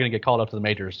Toussaint's probably going to get called up to the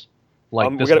majors. We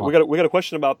got a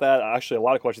question about that. Actually, a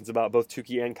lot of questions about both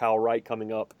Touki and Kyle Wright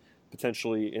coming up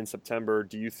potentially in September.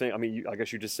 Do you think? I mean, I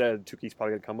guess you just said Tuki's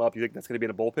probably going to come up. You think that's going to be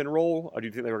in a bullpen role, or do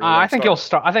you think they were going to? I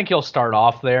think he'll start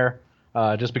off there,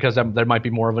 just because there might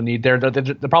be more of a need there.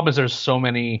 The problem is there's so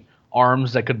many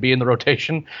arms that could be in the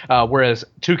rotation, whereas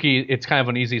Touki, it's kind of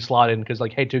an easy slot in, because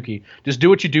hey Touki, just do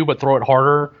what you do but throw it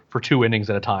harder for 2 innings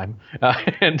at a time,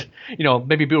 and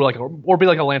maybe be like a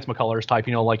Lance McCullers type,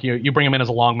 you bring him in as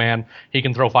a long man, he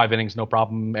can throw 5 innings no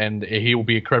problem, and he will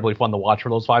be incredibly fun to watch for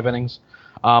those 5 innings.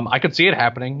 I could see it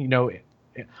happening.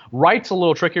 Wright's a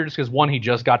little trickier just because one, he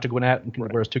just got to Gwinnett,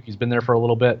 whereas Tuki's been there for a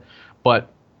little bit,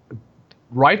 but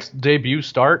Wright's debut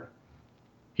start,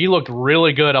 he looked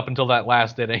really good up until that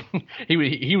last inning.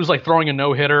 he was like throwing a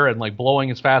no hitter and like blowing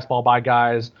his fastball by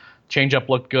guys. Changeup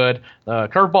looked good. The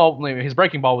curveball, his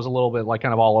breaking ball was a little bit like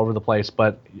kind of all over the place,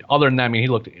 but other than that, I mean,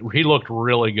 he looked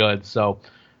really good. So,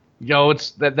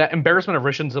 it's that embarrassment of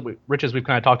riches we've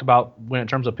kind of talked about when in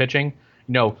terms of pitching.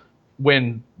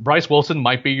 When Bryce Wilson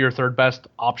might be your third best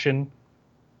option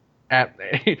at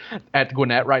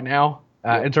Gwinnett right now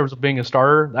in terms of being a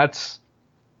starter,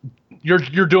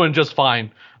 you're doing just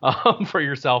fine for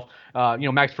yourself.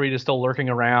 Max Fried is still lurking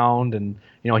around, and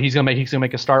he's gonna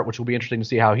make a start, which will be interesting to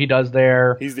see how he does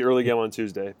there. He's the early game on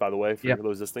Tuesday, by the way, for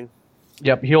those listening.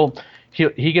 Yep,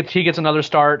 he gets another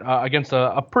start against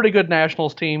a pretty good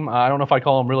Nationals team. I don't know if I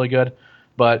call him really good,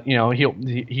 but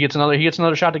he gets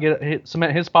another shot to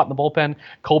cement his spot in the bullpen.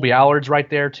 Colby Allard's right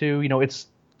there too. These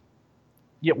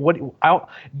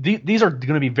are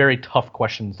going to be very tough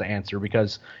questions to answer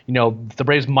because the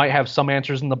Braves might have some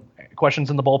answers in the questions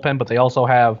in the bullpen, but they also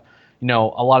have a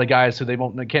lot of guys who they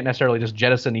can't necessarily just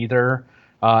jettison either.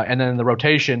 And then in the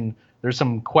rotation, there's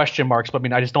some question marks, but I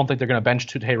mean, I just don't think they're going to bench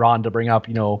Tehran to bring up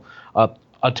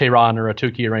a Tehran or a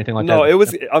Tukey or anything like that. No, it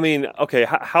was. I mean, okay,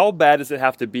 how bad does it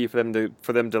have to be for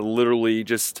them to literally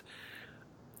just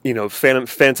phantom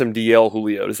DL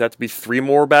Julio? Does that have to be 3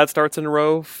 more bad starts in a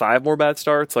row? 5 more bad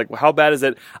starts? Like, how bad is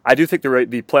it? I do think the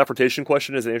playoff rotation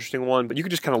question is an interesting one, but you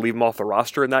could just kind of leave him off the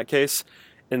roster in that case.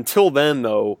 Until then,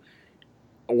 though,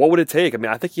 what would it take? I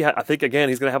mean, I think again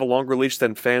he's going to have a longer leash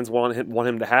than fans want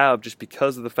him to have, just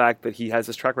because of the fact that he has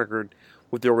this track record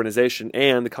with the organization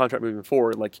and the contract moving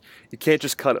forward. Like, you can't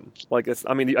just cut him. Like,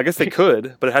 I guess they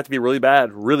could, but it had to be really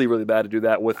bad, really, really bad to do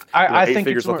that with 8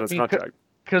 figures left in his contract.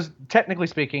 Because technically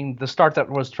speaking, the start that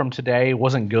was from today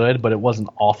wasn't good, but it wasn't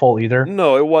awful either.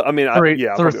 No, it was. I mean,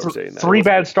 three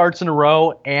bad starts in a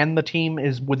row, and the team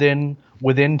is within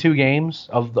 2 games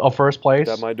of first place.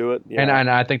 That might do it. Yeah. And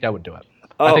I think that would do it.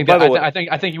 Oh, I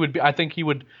think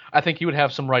he would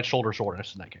have some right shoulder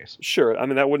soreness in that case. Sure. I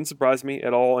mean, that wouldn't surprise me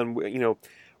at all. And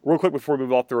real quick before we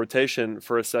move off the rotation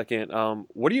for a second,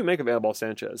 what do you make of Anibal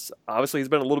Sanchez? Obviously, he's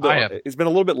been a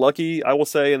little bit lucky, I will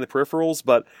say, in the peripherals,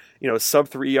 but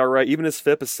sub-3 ERA, even his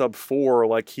FIP is sub-4.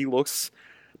 Like, he looks.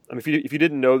 I mean, if you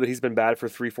didn't know that he's been bad for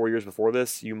 3-4 years before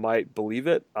this, you might believe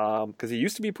it, because he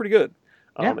used to be pretty good.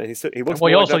 Yeah. And he looks. Well,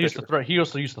 he also used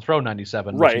to throw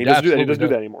 97. Right, he doesn't do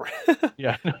that anymore.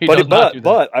 Yeah,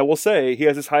 but I will say he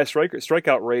has his highest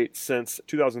strikeout rate since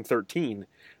 2013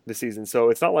 this season. So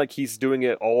it's not like he's doing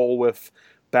it all with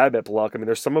BABIP luck. I mean,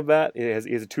 there's some of that. He has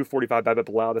a 245 BABIP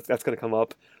allowed. That's going to come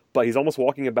up, but he's almost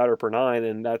walking a batter per 9,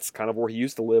 and that's kind of where he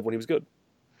used to live when he was good.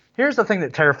 Here's the thing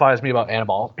that terrifies me about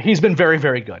Anibal. He's been very,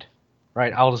 very good.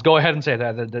 Right, I'll just go ahead and say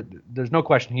that there's no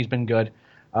question he's been good.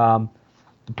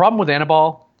 The problem with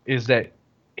Anibal is that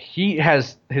he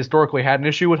has historically had an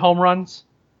issue with home runs,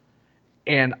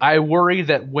 and I worry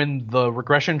that when the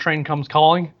regression train comes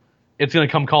calling, it's going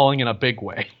to come calling in a big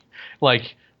way.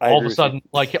 Like all of a sudden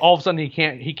he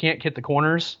can't hit the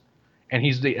corners, and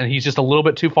he's just a little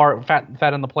bit too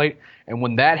fat on the plate. And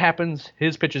when that happens,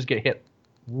 his pitches get hit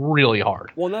really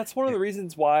hard. Well, and that's one of the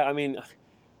reasons why. I mean,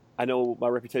 I know my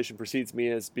reputation precedes me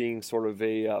as being sort of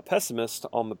a pessimist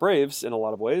on the Braves in a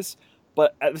lot of ways.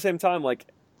 But at the same time, like,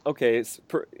 okay,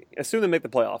 assume they make the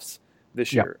playoffs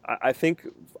this year. I think,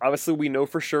 obviously, we know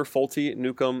for sure Fulte,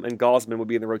 Newcomb, and Gausman would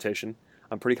be in the rotation.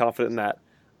 I'm pretty confident in that.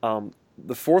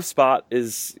 The 4th spot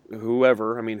is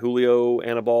whoever. I mean, Julio,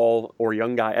 Anibal, or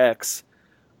young guy X.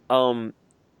 That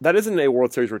isn't a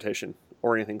World Series rotation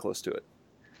or anything close to it.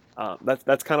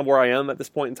 That's kind of where I am at this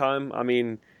point in time. I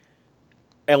mean,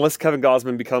 unless Kevin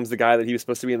Gausman becomes the guy that he was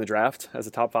supposed to be in the draft as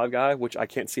a top 5 guy, which I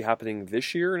can't see happening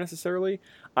this year necessarily.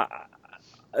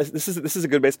 This is a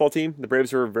good baseball team. The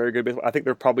Braves are a very good baseball. I think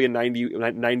they're probably a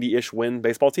 90-ish win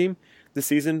baseball team this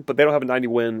season, but they don't have a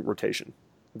 90-win rotation,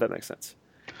 if that makes sense,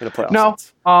 in a playoff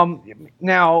sense.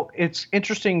 Now, it's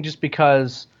interesting just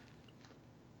because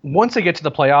once they get to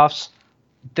the playoffs,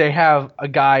 they have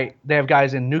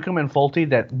guys in Newcomb and Fulte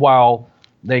that, while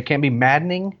they can be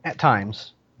maddening at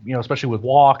times, especially with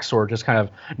walks or just kind of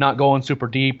not going super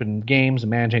deep in games and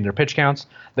managing their pitch counts.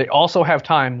 They also have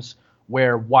times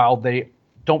where, while they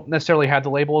don't necessarily have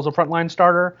the label as a frontline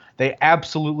starter, they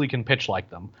absolutely can pitch like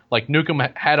them. Like Newcomb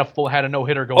had a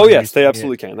no-hitter going. Oh yes, they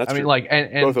absolutely can. That's true.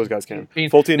 And both those guys can.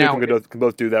 Fulte and Newcomb can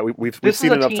both do that. We've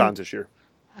seen it enough times this year.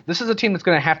 This is a team that's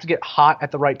going to have to get hot at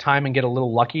the right time and get a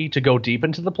little lucky to go deep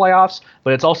into the playoffs,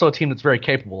 but it's also a team that's very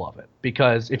capable of it.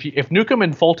 Because if Newcomb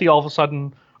and Fulte all of a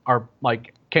sudden are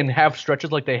can have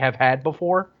stretches like they have had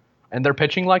before, and they're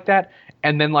pitching like that,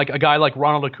 and then like a guy like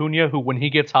Ronald Acuna, who when he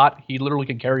gets hot, he literally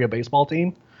can carry a baseball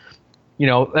team.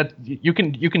 that you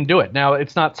can do it. Now,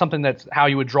 it's not something that's how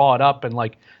you would draw it up and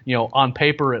like, on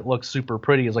paper it looks super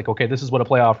pretty. It's like, okay, this is what a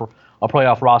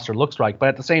playoff roster looks like. But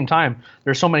at the same time,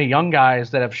 there's so many young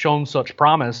guys that have shown such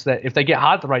promise that if they get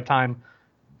hot at the right time,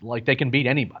 like they can beat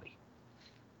anybody.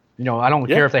 I don't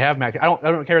care if they have Max. I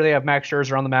don't care if they have Max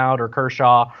Scherzer on the mound or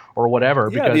Kershaw or whatever.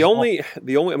 Yeah, because the only.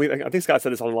 I mean, I think Scott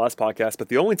said this on the last podcast, but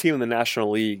the only team in the National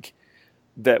League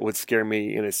that would scare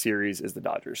me in a series is the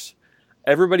Dodgers.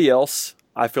 Everybody else,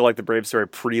 I feel like the Braves are a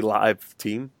pretty live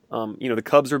team. The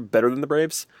Cubs are better than the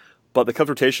Braves, but the Cubs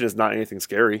rotation is not anything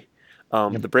scary.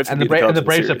 The Braves have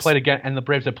played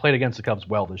against the Cubs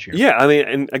well this year. Yeah, I mean,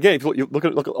 and again, if you look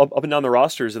up and down the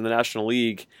rosters in the National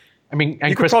League. I mean,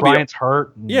 and Chris Bryant's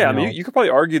hurt. You could probably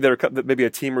argue that maybe a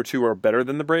team or two are better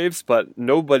than the Braves, but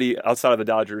nobody outside of the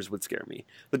Dodgers would scare me.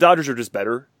 The Dodgers are just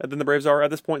better than the Braves are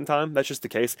at this point in time. That's just the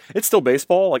case. It's still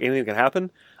baseball, like anything can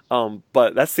happen.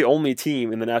 But that's the only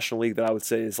team in the National League that I would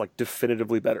say is like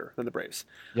definitively better than the Braves.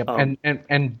 Yep.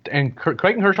 And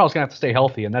Clayton Kershaw's gonna have to stay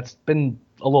healthy, and that's been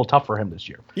a little tough for him this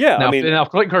year. Yeah, now if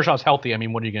Clayton Kershaw's healthy, I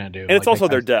mean, what are you gonna do? And it's also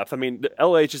their depth. I mean,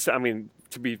 LA just. I mean,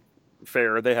 to be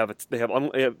fair, they have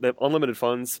unlimited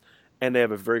funds and they have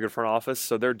a very good front office,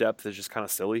 so their depth is just kind of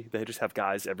silly. They just have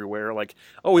guys everywhere. Like,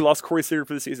 oh, we lost Corey Seager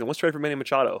for the season. Let's trade for Manny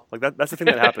Machado. Like that's the thing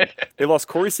that happened. They lost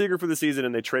Corey Seager for the season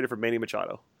and they traded for Manny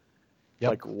Machado. Yep.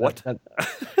 Like what?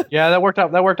 That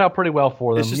worked out pretty well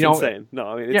for them. It's just insane. No,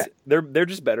 I mean they're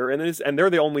just better, and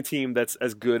they're the only team that's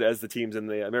as good as the teams in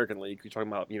the American League. You're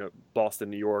talking about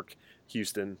Boston, New York,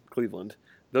 Houston, Cleveland.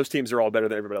 Those teams are all better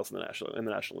than everybody else in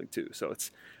the National League too. So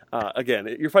it's again,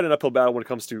 you're fighting an uphill battle when it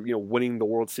comes to winning the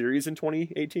World Series in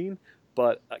 2018.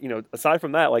 But aside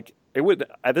from that, like it would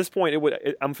at this point,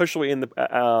 I'm officially in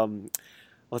the.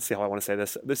 Let's see how I want to say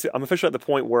this. I'm officially at the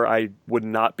point where I would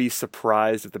not be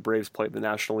surprised if the Braves played the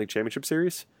National League Championship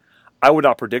Series. I would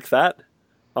not predict that,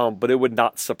 but it would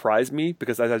not surprise me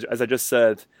because, as I just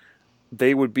said,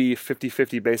 they would be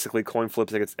 50-50 basically coin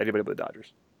flips against anybody but the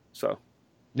Dodgers. So.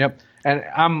 Yep, and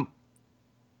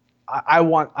I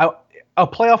want a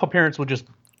playoff appearance would just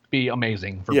be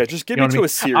amazing. For me. Just get me to a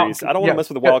series. I don't want to mess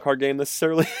with the wild card game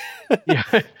necessarily.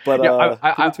 But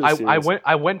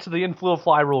I went to the in-field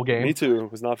fly rule game. Me too.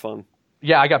 It was not fun.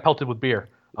 Yeah, I got pelted with beer.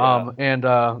 Yeah. And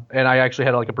I actually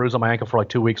had like a bruise on my ankle for like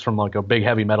 2 weeks from like a big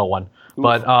heavy metal one. Oof.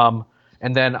 But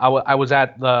and then I was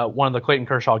at one of the Clayton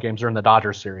Kershaw games during the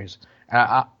Dodgers series,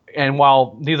 and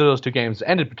while neither of those two games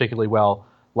ended particularly well.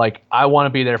 Like I want to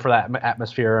be there for that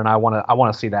atmosphere, and I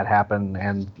want to see that happen.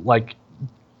 And like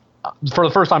for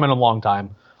the first time in a long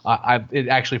time, it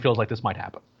actually feels like this might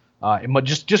happen.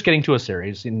 Just getting to a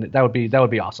series, and that would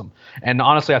be awesome. And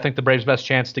honestly, I think the Braves' best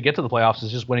chance to get to the playoffs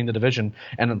is just winning the division.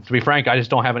 And to be frank, I just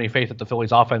don't have any faith that the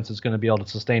Phillies' offense is going to be able to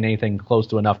sustain anything close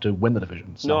to enough to win the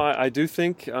division. So. No, I do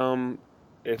think.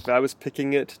 If I was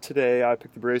picking it today, I'd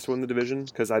pick the Braves to win the division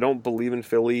because I don't believe in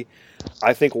Philly.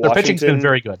 I think Washington. Their pitching's been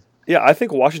very good. Yeah, I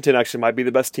think Washington actually might be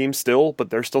the best team still, but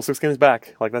they're still 6 games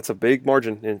back. Like, that's a big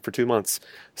margin for 2 months.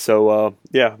 So,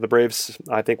 the Braves,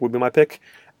 I think, would be my pick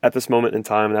at this moment in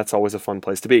time, and that's always a fun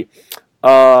place to be.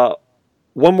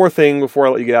 One more thing before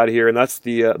I let you get out of here, and that's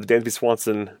the Dansby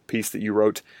Swanson piece that you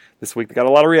wrote this week. It got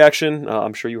a lot of reaction.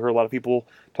 I'm sure you heard a lot of people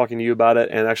talking to you about it,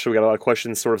 and actually we got a lot of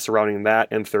questions sort of surrounding that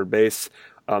and third base.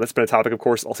 That's been a topic, of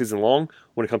course, all season long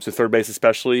when it comes to third base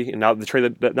especially. And now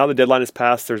the deadline is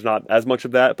passed, there's not as much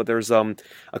of that. But there's a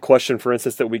question, for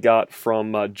instance, that we got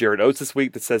from Jared Oates this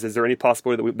week that says, is there any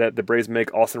possibility that the Braves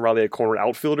make Austin Riley a corner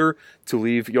outfielder to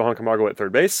leave Johan Camargo at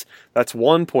third base? That's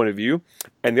one point of view.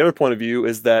 And the other point of view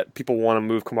is that people want to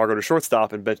move Camargo to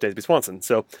shortstop and bench Dansby Swanson.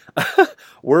 So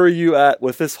where are you at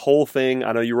with this whole thing?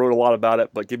 I know you wrote a lot about it,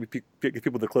 but give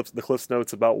people the Cliffs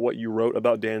notes about what you wrote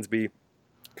about Dansby.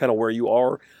 Kind of where you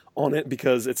are on it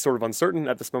because it's sort of uncertain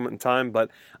at this moment in time. But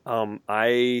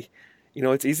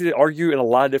it's easy to argue in a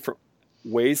lot of different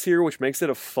ways here, which makes it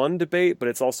a fun debate, but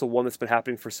it's also one that's been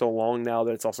happening for so long now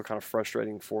that it's also kind of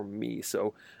frustrating for me.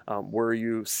 So where are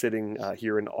you sitting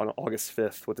here on August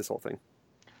 5th with this whole thing?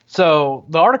 So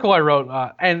the article I wrote,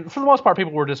 and for the most part,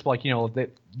 people were just like,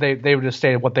 they would just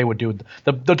say what they would do.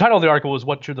 The title of the article was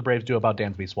 "What Should the Braves Do About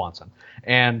Dansby Swanson?"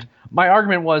 And my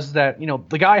argument was that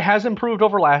the guy has improved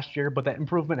over last year, but that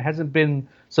improvement hasn't been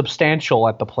substantial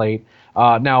at the plate.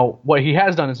 Now, what he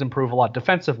has done is improve a lot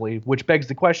defensively, which begs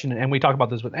the question, and we talk about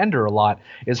this with Ender a lot,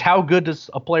 is how good does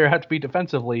a player have to be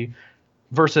defensively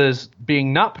versus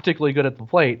being not particularly good at the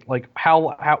plate? Like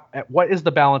what is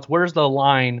the balance? Where's the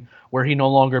line where he no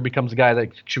longer becomes a guy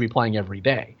that should be playing every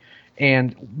day?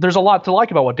 And there's a lot to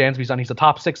like about what Dansby's done. He's a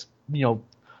top 6,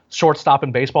 shortstop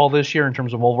in baseball this year in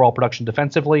terms of overall production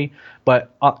defensively.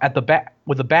 But at the bat,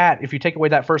 with the bat, if you take away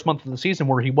that first month of the season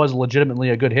where he was legitimately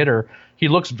a good hitter, he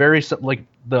looks very like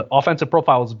the offensive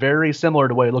profile is very similar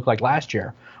to what it looked like last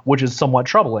year, which is somewhat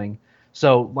troubling.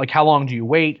 So, like, how long do you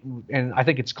wait? And I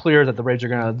think it's clear that the Braves are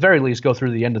going to, at the very least, go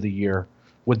through the end of the year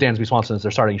with Dansby Swanson as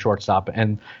their starting shortstop.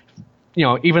 And,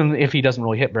 even if he doesn't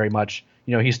really hit very much,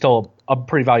 he's still a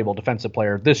pretty valuable defensive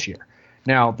player this year.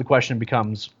 Now, the question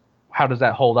becomes, how does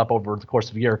that hold up over the course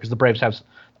of a year? Because the Braves have,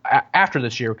 after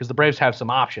this year, because the Braves have some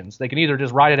options. They can either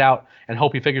just ride it out and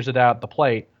hope he figures it out at the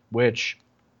plate, which,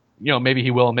 maybe he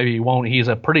will, maybe he won't. He's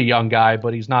a pretty young guy,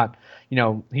 but he's not,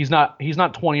 he's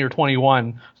not 20 or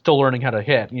 21 still learning how to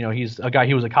hit. He's a guy,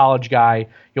 he was a college guy.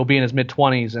 He'll be in his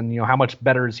mid-20s, and, how much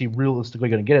better is he realistically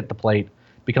going to get at the plate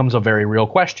becomes a very real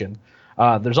question.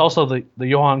 There's also the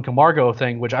Johan Camargo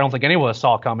thing, which I don't think any of us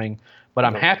saw coming, but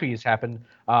I'm happy it's happened.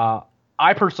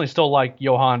 I personally still like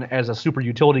Johan as a super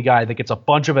utility guy that gets a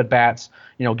bunch of at-bats,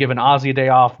 giving Ozzie a day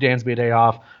off, Dansby a day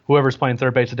off, whoever's playing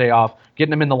third base a day off,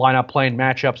 getting him in the lineup, playing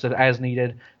matchups as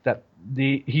needed.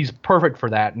 He's perfect for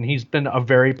that, and he's been a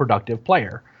very productive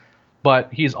player.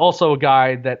 But he's also a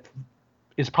guy that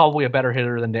is probably a better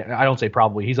hitter than I don't say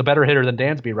probably. He's a better hitter than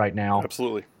Dansby right now.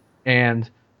 Absolutely. And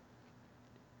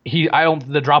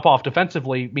the drop off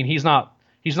defensively. I mean, he's not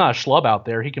a schlub out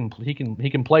there. He can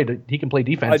play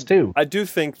defense too. I do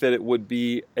think that it would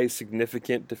be a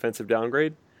significant defensive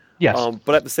downgrade. Yes.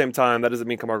 But at the same time, that doesn't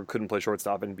mean Camargo couldn't play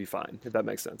shortstop and be fine, if that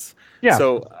makes sense. Yeah.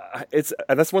 So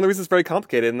that's one of the reasons it's very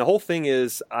complicated. And the whole thing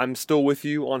is, I'm still with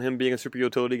you on him being a super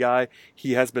utility guy.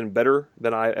 He has been better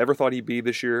than I ever thought he'd be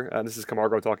this year. This is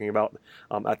Camargo talking about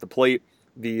at the plate.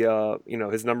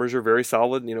 His numbers are very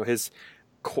solid. His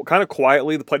kind of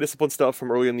quietly, the play discipline stuff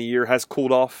from early in the year has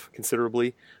cooled off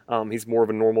considerably. He's more of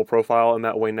a normal profile in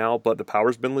that way now, but the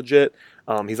power's been legit.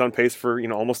 He's on pace for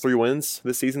almost 3 wins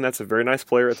this season. That's a very nice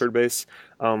player at third base.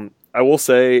 I will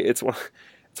say it's one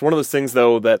of those things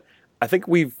though that I think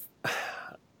we've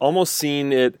almost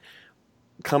seen it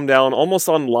come down almost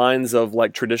on lines of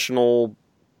like traditional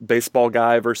baseball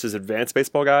guy versus advanced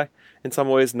baseball guy in some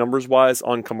ways, numbers wise,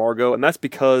 on Camargo, and that's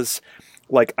because,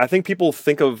 like, I think people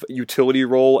think of utility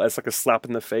role as like a slap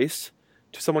in the face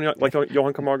to someone like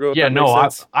Johan Camargo. Yeah, no,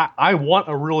 I want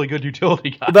a really good utility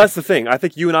guy. But that's the thing. I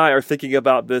think you and I are thinking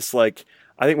about this, like,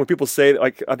 I think when people say,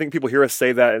 like, I think people hear us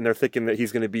say that and they're thinking that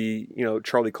he's going to be,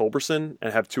 Charlie Culberson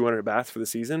and have 200 bats for the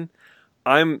season.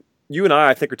 You and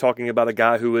I think, are talking about a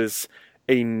guy who is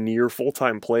a near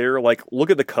full-time player. Like, look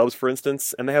at the Cubs, for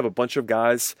instance, and they have a bunch of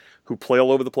guys who play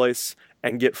all over the place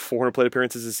and get 400 plate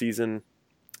appearances a season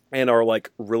and are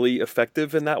like really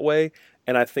effective in that way.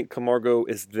 And I think Camargo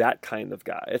is that kind of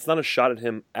guy. It's not a shot at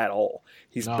him at all.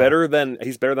 He's better than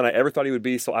I ever thought he would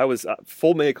be. So I was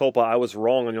full mea culpa. I was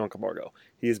wrong on Johan Camargo.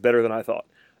 He is better than I thought.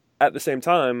 At the same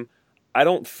time, I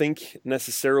don't think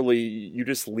necessarily you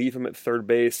just leave him at third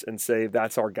base and say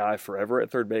that's our guy forever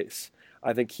at third base.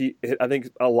 I think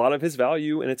a lot of his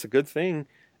value, and it's a good thing,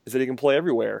 is that he can play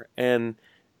everywhere. And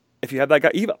if you have that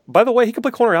guy, by the way, he can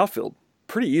play corner outfield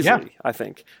pretty easily, I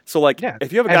think. So, like,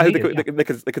 if you have a guy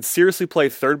that could seriously play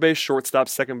third base, shortstop,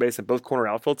 second base, and both corner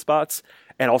outfield spots,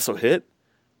 and also hit,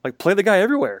 like, play the guy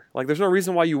everywhere. Like, there's no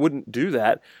reason why you wouldn't do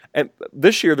that. And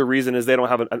this year, the reason is they don't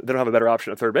have a better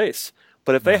option at third base.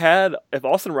 But if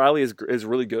Austin Riley is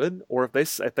really good, or if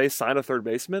they sign a third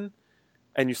baseman,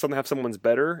 and you suddenly have someone's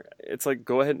better, it's like,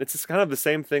 go ahead. It's just kind of the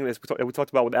same thing that we talked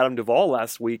about with Adam Duvall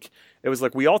last week. It was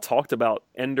like we all talked about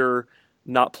Ender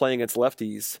not playing against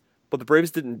lefties, but the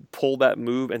Braves didn't pull that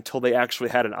move until they actually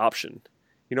had an option.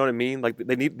 You know what I mean? Like,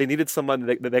 they needed someone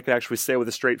that they could actually say with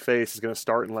a straight face is going to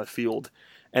start in left field,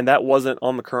 and that wasn't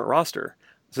on the current roster.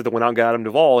 So they went out and got Adam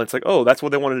Duvall, and it's like, oh, that's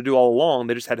what they wanted to do all along.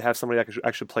 They just had to have somebody that could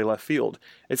actually play left field.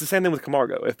 It's the same thing with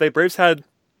Camargo. If the Braves had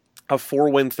a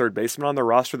 4-win third baseman on their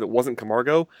roster that wasn't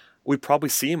Camargo, we'd probably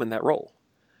see him in that role.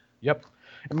 Yep.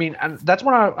 I mean, and that's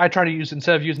what I try to use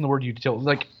instead of using the word utility.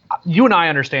 Like, you and I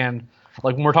understand,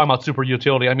 like, when we're talking about super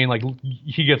utility, I mean, like,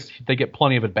 they get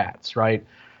plenty of at-bats, right?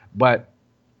 But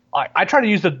I try to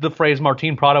use the phrase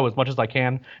Martin Prado as much as I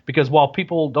can, because while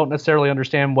people don't necessarily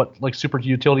understand what, like, super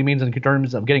utility means in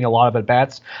terms of getting a lot of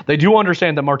at-bats, they do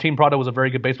understand that Martin Prado was a very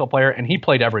good baseball player, and he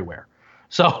played everywhere.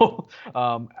 So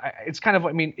it's kind of,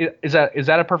 I mean, is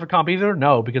that a perfect comp either?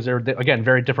 No, because they're, again,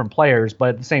 very different players. But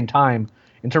at the same time,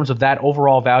 in terms of that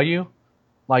overall value,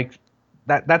 like,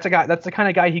 that's the kind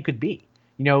of guy he could be.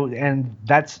 and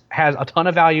has a ton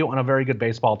of value on a very good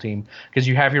baseball team because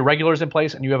you have your regulars in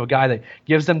place and you have a guy that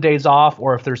gives them days off,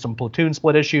 or if there's some platoon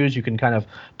split issues, you can kind of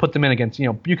put them in against,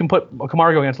 you can put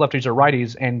Camargo against lefties or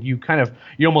righties, and you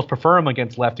almost prefer him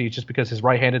against lefties just because his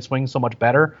right-handed swings so much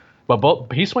better.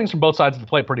 But he swings from both sides of the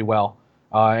plate pretty well,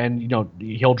 and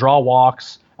he'll draw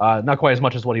walks, not quite as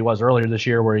much as what he was earlier this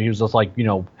year, where he was just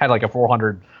had like a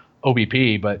 400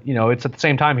 OBP, but it's at the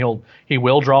same time he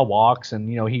will draw walks, and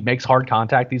he makes hard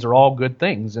contact. These are all good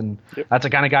things, and that's the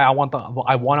kind of guy I want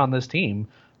on this team.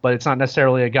 But it's not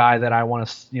necessarily a guy that I want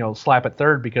to slap at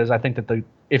third, because I think that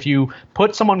if you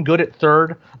put someone good at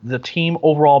third, the team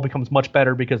overall becomes much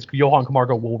better because Johan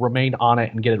Camargo will remain on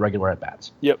it and get regular at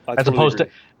bats. Yep, as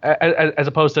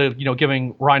opposed to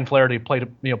giving Ryan Flaherty plate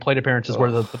appearances where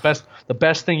the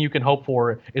best thing you can hope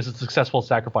for is a successful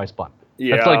sacrifice bunt.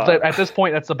 Yeah. That's at this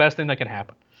point, that's the best thing that can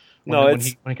happen. When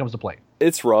he comes to play,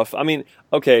 it's rough. I mean,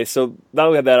 okay, so now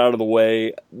we have that out of the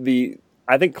way.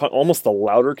 I think almost the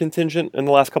louder contingent in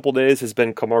the last couple of days has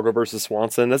been Camargo versus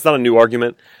Swanson. That's not a new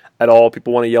argument at all.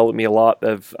 People want to yell at me a lot.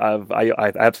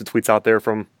 I have some tweets out there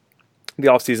from the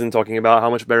offseason talking about how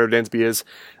much better Dansby is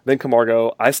than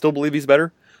Camargo. I still believe he's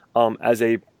better as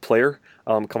a player.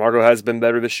 Camargo has been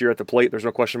better this year at the plate. There's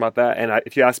no question about that. And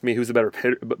if you ask me who's the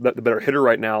better hitter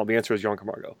right now, the answer is Johan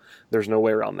Camargo. There's no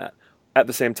way around that. At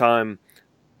the same time,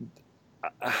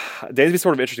 Dansby's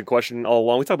sort of an interesting question all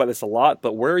along. We talk about this a lot,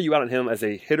 but where are you at on him as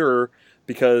a hitter?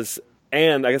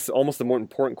 And I guess almost the more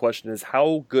important question is,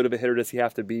 how good of a hitter does he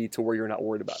have to be to where you're not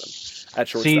worried about him at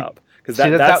shortstop? Because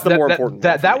that's the more important.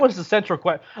 That was the central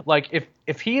question. Like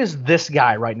if he is this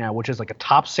guy right now, which is like a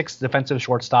top 6 defensive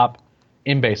shortstop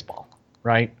in baseball,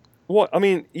 right? Well, I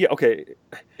mean, yeah, okay.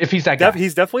 If he's that guy,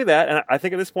 he's definitely that, and I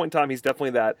think at this point in time, he's definitely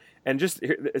that. And just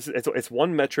it's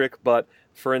one metric, but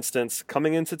for instance,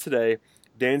 coming into today,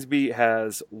 Dansby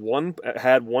had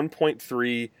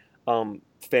 1.3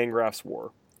 Fangraphs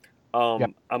WAR.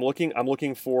 Yep. I'm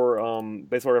looking for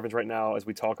Baseball Reference right now as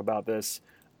we talk about this,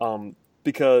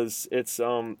 because it's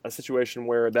a situation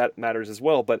where that matters as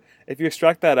well. But if you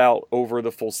extract that out over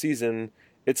the full season,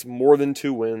 it's more than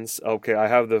 2 wins. Okay, I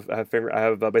have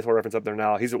Baseball Reference up there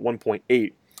now. He's at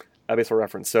 1.8 at Baseball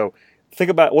Reference. So think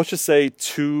about, let's just say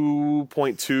 2.2,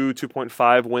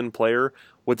 2.5 win player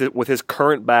with his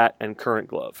current bat and current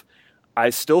glove.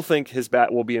 I still think his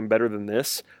bat will be in better than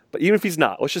this. But even if he's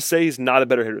not, let's just say he's not a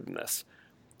better hitter than this.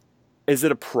 Is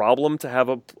it a problem to have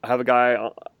a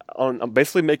guy on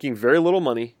basically making very little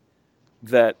money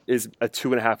that is a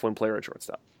 2.5 win player at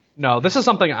shortstop? No, this is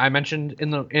something I mentioned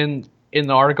in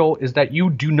the article, is that you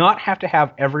do not have to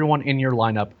have everyone in your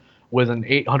lineup with an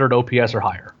 800 OPS or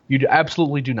higher. You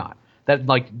absolutely do not. That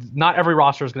not every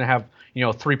roster is going to have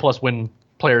 3+ win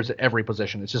players at every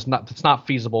position. It's not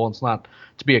feasible, and it's not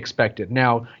to be expected.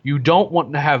 Now, you don't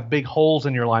want to have big holes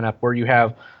in your lineup where you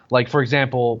have, for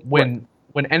example, when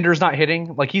Ender's not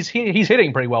hitting, he's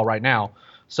hitting pretty well right now.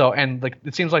 So, and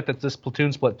it seems like that this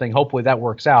platoon split thing, hopefully that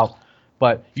works out.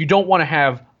 But you don't want to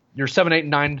have your 7, 8,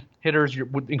 9 hitters,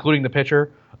 including the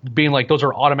pitcher, being those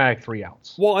are automatic 3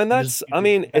 outs. Well, and it's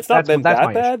not been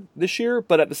that bad this year,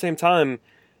 but at the same time,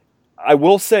 I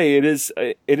will say it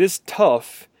is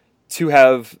tough to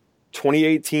have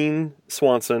 2018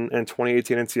 Swanson and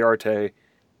 2018 Inciarte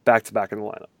back-to-back in the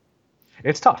lineup.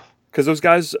 It's tough. Because those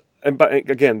guys,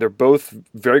 again, they're both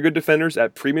very good defenders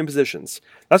at premium positions.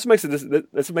 That's what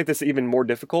makes this even more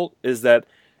difficult, is that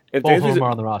if both of them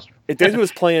are on the roster. If Dansby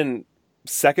was playing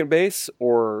second base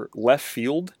or left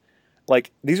field,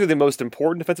 these are the most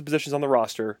important defensive positions on the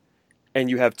roster, and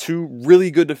you have 2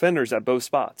 really good defenders at both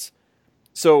spots.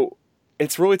 So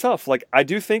it's really tough. I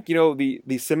do think,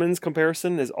 the Simmons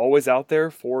comparison is always out there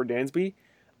for Dansby.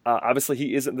 Obviously,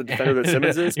 he isn't the defender that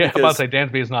Simmons is. Yeah, I'm about to say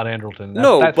Dansby is not Andrelton.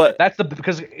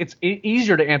 Because it's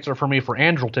easier to answer for me for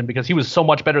Andrelton, because he was so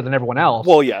much better than everyone else.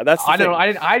 Well, yeah, that's the thing.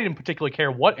 I didn't particularly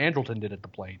care what Andrelton did at the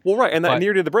plate. Well, right, and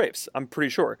neither did the Braves, I'm pretty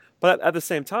sure. But at the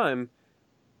same time,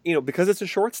 because it's a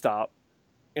shortstop,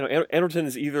 Andrelton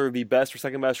is either the best or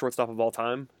second best shortstop of all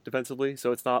time defensively.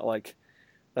 So it's not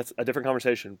that's a different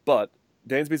conversation. But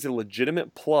Dansby's a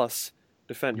legitimate plus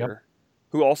defender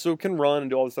who also can run and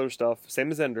do all this other stuff,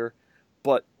 same as Ender,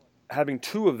 but having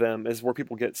 2 of them is where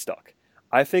people get stuck.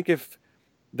 I think if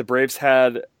the Braves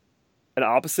had an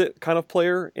opposite kind of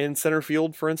player in center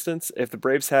field, for instance, if the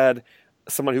Braves had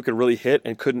someone who could really hit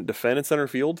and couldn't defend in center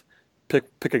field,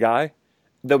 pick a guy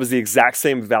that was the exact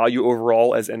same value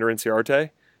overall as Ender Inciarte,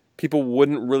 people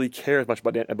wouldn't really care as much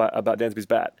about Dansby's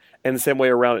bat. And the same way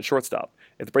around at shortstop.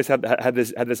 If the Braves had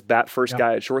this bat first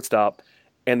guy at shortstop,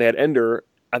 and they had Ender,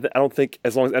 I don't think,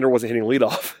 as long as Ender wasn't hitting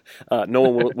leadoff, no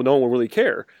one will really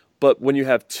care. But when you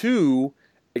have 2,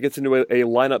 it gets into a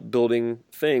lineup building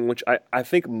thing, which I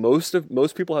think most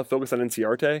people have focused on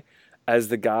Inciarte as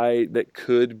the guy that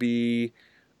could be,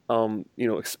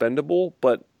 expendable.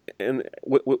 But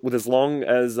with as long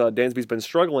as Dansby's been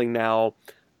struggling now,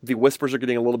 the whispers are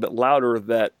getting a little bit louder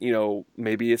that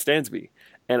maybe it's Dansby.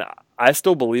 And I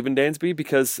still believe in Dansby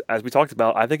because, as we talked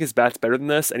about, I think his bat's better than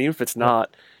this. And even if it's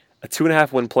not, a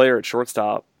 2.5 win player at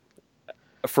shortstop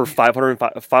for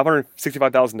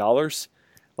 $565,000,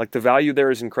 like the value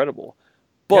there is incredible.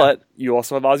 But you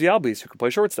also have Ozzy Albies who can play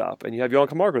shortstop, and you have Yohan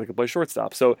Camargo who can play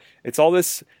shortstop. So it's all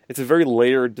this. It's a very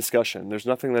layered discussion. There's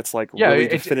nothing that's like really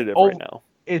definitive right now.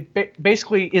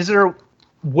 Basically, is there?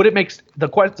 Would it make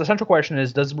the central question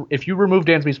is if you remove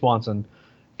Dansby Swanson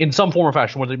in some form or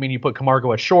fashion, whether it mean you put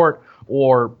Camargo at short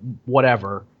or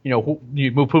whatever,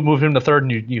 you move him to third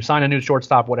and you sign a new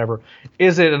shortstop, whatever,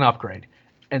 is it an upgrade?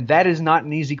 And that is not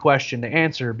an easy question to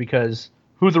answer because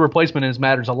who the replacement is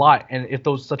matters a lot, and if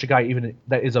such a guy even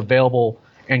that is available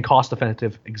and cost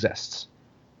effective exists.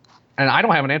 And I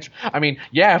don't have an answer. I mean,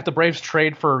 if the Braves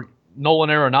trade for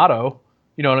Nolan Arenado,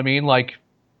 you know what I mean, like.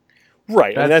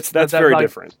 Right, and that's very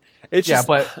different. It's just,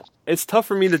 but it's tough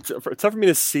for me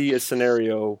to see a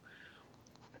scenario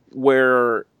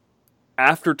where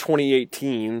after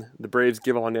 2018 the Braves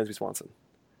give on Dansby Swanson.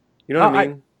 You know what I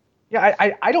mean?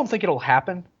 I don't think it'll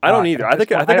happen. I don't either. I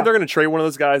think if they're going to trade one of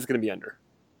those guys, it's going to be Ender.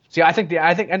 See, I think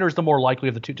Ender is the more likely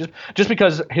of the two, just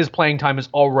because his playing time is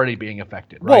already being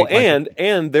affected. Well, Right?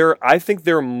 and I think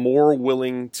they're more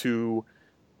willing to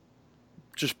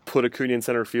just put Acuna in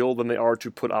center field than they are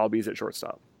to put Albies at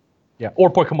shortstop. Yeah, or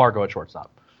put Camargo at shortstop.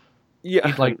 Yeah,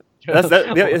 here's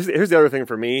the other thing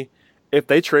for me. If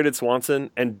they traded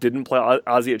Swanson and didn't play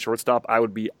Ozzy at shortstop, I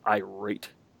would be irate.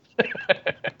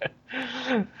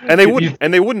 and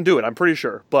they wouldn't do it. I'm pretty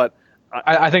sure, but.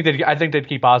 I think they'd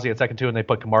keep Ozzy at second too, and they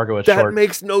put Camargo at short. That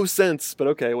makes no sense, but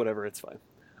okay, whatever, it's fine.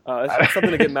 It's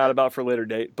something to get mad about for a later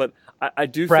date. But I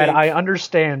do, Brad, I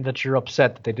understand that you're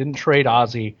upset that they didn't trade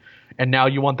Ozzy, and now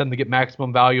you want them to get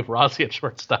maximum value for Ozzy at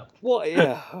shortstop. Well,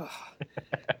 yeah.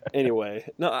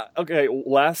 Anyway, no, okay.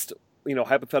 Last,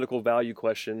 hypothetical value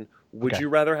question: would you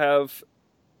rather have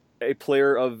a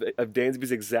player of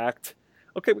Dansby's exact?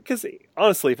 Okay, because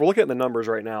honestly, if we're looking at the numbers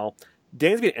right now,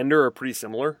 Dansby and Ender are pretty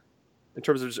similar in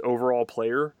terms of just overall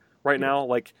player right now.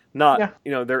 Like, not,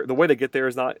 the way they get there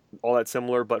is not all that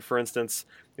similar. But for instance,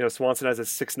 Swanson has a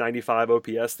 695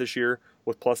 OPS this year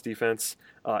with plus defense.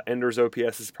 Ender's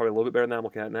OPS is probably a little bit better than I'm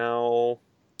looking at now.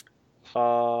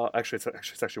 Actually, it's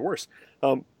actually worse.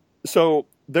 So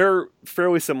they're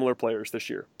fairly similar players this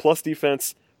year. Plus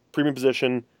defense, premium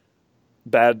position,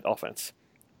 bad offense.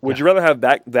 Would you rather have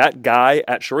that guy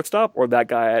at shortstop or that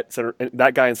guy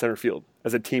in center field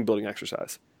as a team building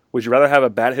exercise? Would you rather have a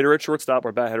bad hitter at shortstop or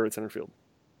a bad hitter at center field?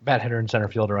 Bad hitter and center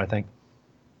fielder, I think.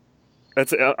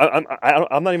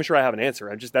 I'm not even sure I have an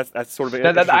answer. That's sort of an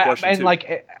interesting question and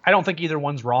too. I don't think either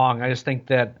one's wrong. I just think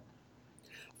that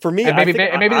for me, maybe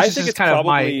this is just kind of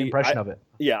my impression of it.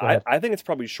 Yeah, I think it's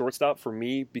probably shortstop for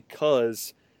me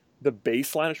because the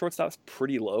baseline of shortstop is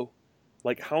pretty low.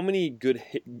 Like, how many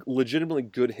legitimately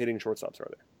good hitting shortstops are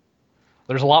there?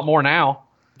 There's a lot more now.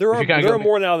 There are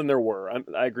more now than there were.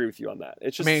 I agree with you on that.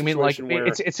 It's just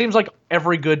it seems like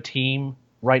every good team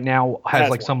right now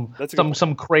has like some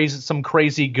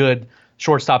crazy good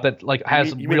shortstop that like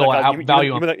has real value.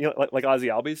 Like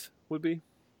Ozzy Albies would be.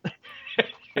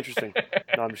 Interesting.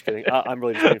 No, I'm just kidding. I'm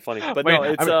really just being funny. But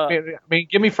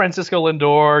give me Francisco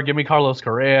Lindor, give me Carlos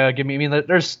Correa,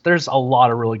 there's a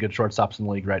lot of really good shortstops in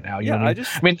the league right now. You know what I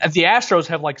mean? The Astros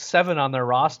have like 7 on their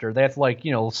roster. They have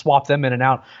to swap them in and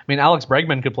out. I mean, Alex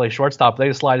Bregman could play shortstop. They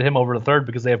just slide him over to third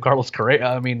because they have Carlos Correa.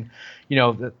 I mean,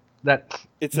 how many of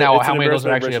those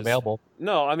are actually available?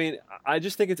 No, I mean, I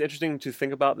just think it's interesting to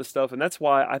think about this stuff, and that's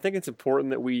why I think it's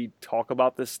important that we talk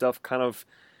about this stuff kind of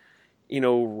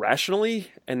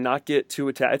rationally and not get too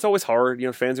attached. It's always hard,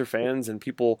 fans are fans and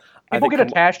people get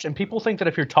attached, and people think that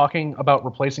if you're talking about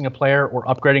replacing a player or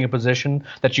upgrading a position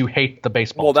that you hate the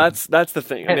baseball team. That's the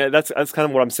thing. I mean, that's kind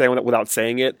of what I'm saying without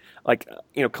saying it. Like,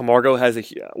 Camargo has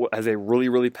a really,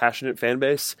 really passionate fan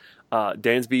base.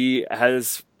 Dansby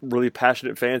has really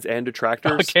passionate fans and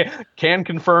detractors. Okay, can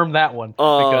confirm that one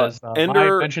because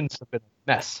my mentions have been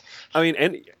a mess. I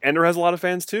mean, Ender has a lot of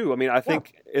fans too. I mean, I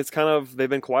think it's kind of they've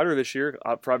been quieter this year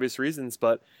for obvious reasons,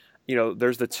 but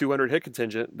there's the 200 hit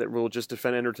contingent that will just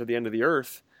defend Ender to the end of the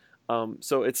earth.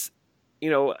 So it's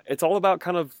it's all about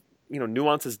kind of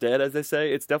nuance is dead, as they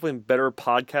say. It's definitely better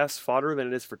podcast fodder than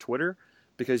it is for Twitter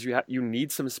because you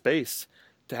need some space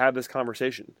to have this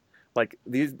conversation. Like,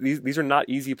 these are not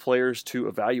easy players to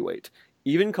evaluate.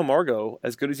 Even Camargo,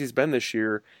 as good as he's been this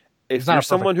year, He's if not you're a perfect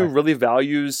someone who player. really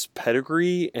values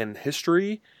pedigree and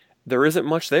history, there isn't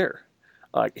much there.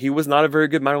 Like he was not a very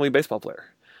good minor league baseball player.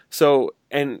 So,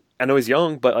 and I know he's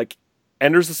young, but like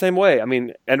Ender's the same way. I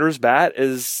mean, Ender's bat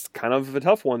is kind of a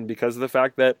tough one because of the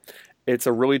fact that it's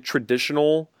a really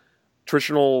traditionally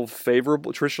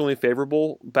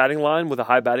favorable batting line with a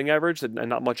high batting average and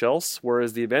not much else.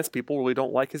 Whereas the advanced people really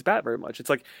don't like his bat very much. It's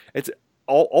like it's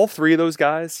all three of those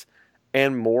guys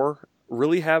and more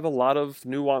really have a lot of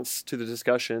nuance to the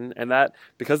discussion, and that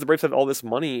because the Braves have all this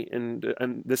money and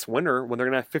this winter when they're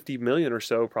going to have 50 million or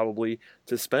so probably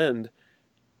to spend,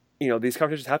 these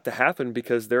conversations have to happen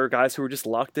because there are guys who are just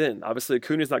locked in. Obviously,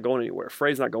 Acuna's not going anywhere.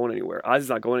 Frey's not going anywhere. Ozzy's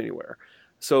not going anywhere.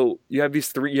 So you have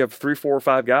three, 4, or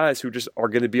 5 guys who just are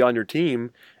going to be on your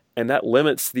team, and that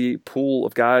limits the pool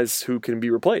of guys who can be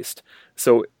replaced.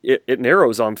 So it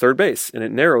narrows on third base, and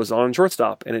it narrows on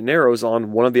shortstop, and it narrows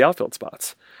on one of the outfield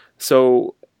spots.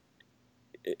 So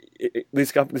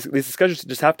these discussions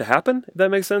just have to happen, if that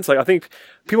makes sense. Like I think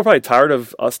people are probably tired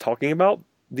of us talking about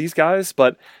these guys,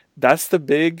 but that's the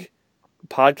big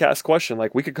podcast question.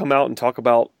 Like we could come out and talk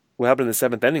about what happened in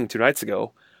the 7th inning 2 nights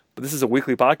ago, but this is a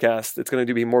weekly podcast. It's going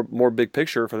to be more big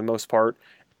picture for the most part,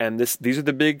 and these are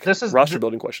the big roster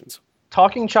building questions.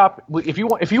 Talking Chop. If you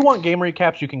want game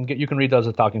recaps, you can read those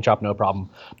at Talking Chop, no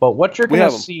problem. But what you're going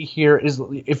to see here is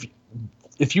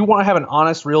if you want to have an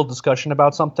honest, real discussion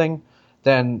about something,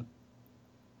 then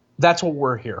that's what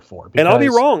we're here for. And I'll be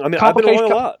wrong. I mean, I've been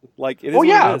wrong a lot. Like, it is what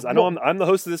it is. I know I'm the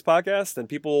host of this podcast,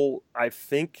 and I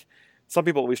think some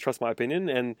people at least trust my opinion,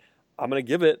 and I'm going to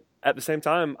give it. At the same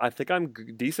time, I think I'm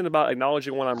decent about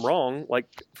acknowledging when I'm wrong.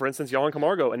 Like, for instance, Yohan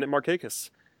Camargo and Nick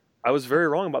Markakis. I was very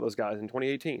wrong about those guys in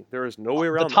 2018. There is no way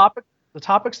around it. The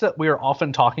topics that we are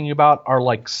often talking about are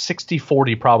like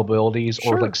 60-40 probabilities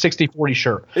or like 60-40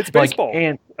 sure. It's baseball.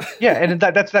 And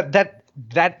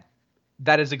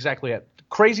that is exactly it.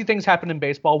 Crazy things happen in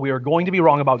baseball. We are going to be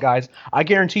wrong about guys. I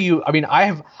guarantee you. I mean,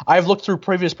 I've looked through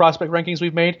previous prospect rankings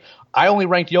we've made. I only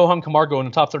ranked Yohan Camargo in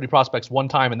the top 30 prospects one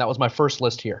time, and that was my first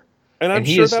list here. And I'm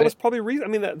sure that was probably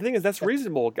reasonable. I mean, the thing is, that's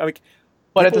reasonable. I mean,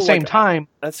 but at the same time,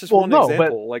 that's just one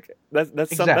example. Like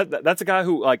that's a guy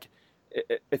who, like,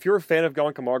 if you're a fan of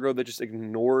Yohan Camargo that just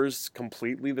ignores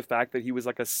completely the fact that he was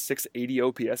like a 680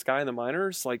 OPS guy in the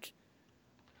minors, like,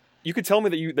 you could tell me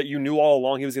that you knew all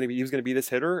along he was going to be this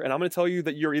hitter, and I'm going to tell you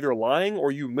that you're either lying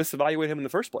or you misevaluate him in the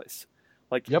first place.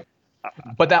 Like, yep.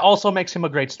 But that also makes him a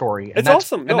great story. It's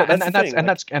awesome. No,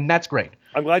 and that's great.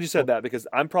 I'm glad you said that because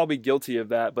I'm probably guilty of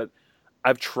that, but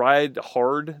I've tried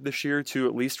hard this year to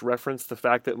at least reference the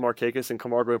fact that Markakis and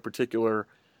Camargo in particular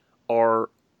are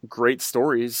great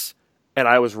stories, and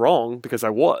I was wrong because I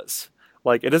was.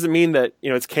 Like, it doesn't mean that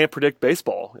it's can't predict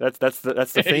baseball. That's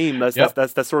the theme.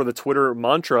 That's sort of the Twitter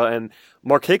mantra. And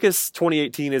Markakis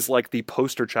 2018 is like the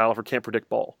poster child for can't predict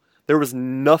ball. There was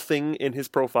nothing in his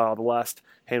profile the last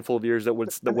handful of years that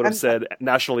would have said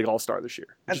National League All-Star this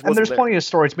year. And there's plenty of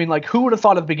stories. I mean, like, who would have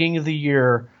thought at the beginning of the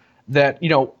year that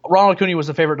Ronald Acuna was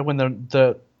the favorite to win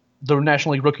the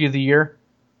National League Rookie of the Year?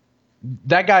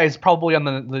 That guy is probably on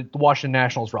the Washington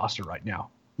Nationals roster right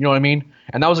now. You know what I mean?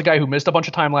 And that was a guy who missed a bunch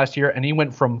of time last year, and he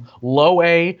went from low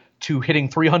A to hitting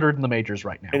 300 in the majors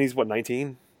right now. And he's,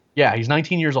 19? Yeah, he's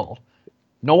 19 years old.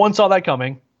 No one saw that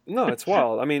coming. No, it's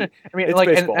wild. I mean, it's like,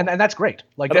 baseball. And that's great.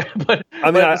 Like, but I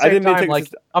mean, I didn't mean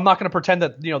to I'm not going to pretend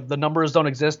that the numbers don't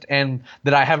exist and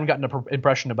that I haven't gotten an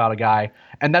impression about a guy.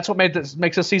 And that's what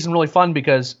makes this season really fun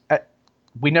because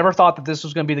we never thought that this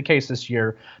was going to be the case this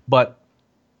year. But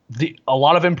a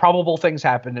lot of improbable things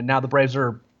happened, and now the Braves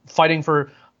are fighting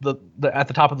for the at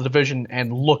the top of the division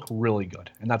and look really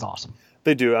good, and that's awesome.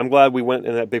 They do. I'm glad we went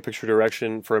in that big picture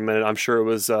direction for a minute. I'm sure it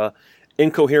was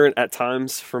incoherent at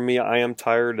times for me. I am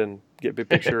tired and get big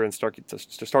picture and start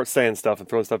saying stuff and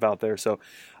throwing stuff out there. So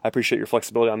I appreciate your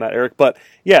flexibility on that, Eric. But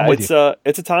yeah, it's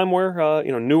a time where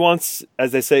nuance,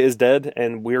 as they say, is dead,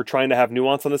 and we're trying to have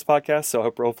nuance on this podcast. So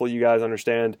hopefully you guys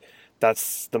understand.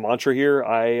 That's the mantra here.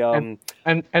 And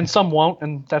some won't,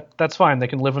 and that's fine. They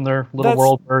can live in their little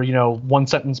world where one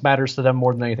sentence matters to them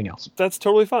more than anything else. That's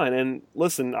totally fine. And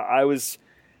listen, I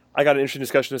got an interesting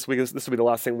discussion this week. This will be the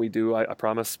last thing we do, I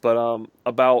promise. But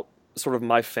about sort of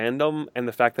my fandom and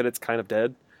the fact that it's kind of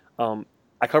dead.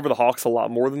 I cover the Hawks a lot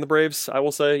more than the Braves, I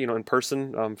will say, in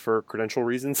person for credential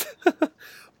reasons.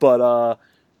 But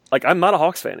I'm not a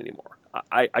Hawks fan anymore.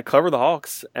 I cover the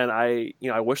Hawks, and I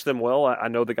wish them well. I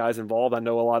know the guys involved. I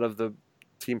know a lot of the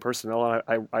team personnel,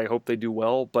 and I hope they do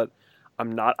well. But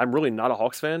I'm really not a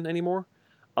Hawks fan anymore.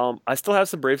 I still have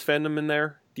some Braves fandom in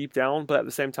there, deep down, but at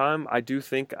the same time, I do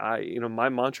think my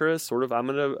mantra is sort of I'm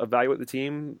going to evaluate the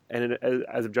team and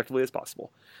as objectively as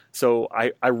possible. So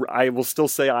I will still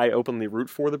say I openly root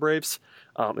for the Braves.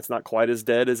 It's not quite as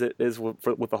dead as it is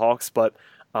with the Hawks, but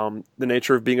the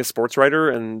nature of being a sports writer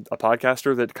and a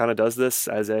podcaster that kind of does this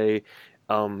as a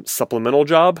supplemental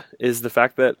job is the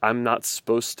fact that I'm not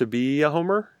supposed to be a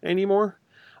homer anymore.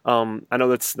 I know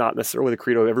that's not necessarily the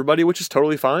credo of everybody, which is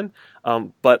totally fine,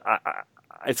 but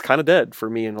it's kind of dead for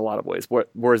me in a lot of ways.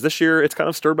 Whereas this year, it's kind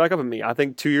of stirred back up in me. I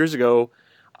think 2 years ago,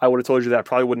 I would have told you that I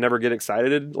probably would never get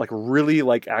excited, like really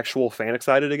like actual fan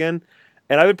excited again.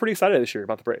 And I've been pretty excited this year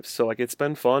about the Braves. So like it's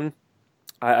been fun.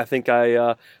 I think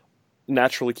I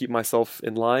naturally keep myself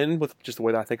in line with just the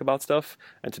way that I think about stuff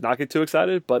and to not get too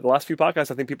excited. But the last few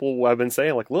podcasts, I think people have been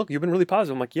saying like, look, you've been really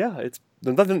positive. I'm like, yeah,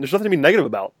 there's nothing to be negative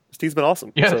about. This team's been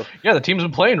awesome. Yeah, so, the team's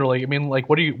been playing really. I mean, like,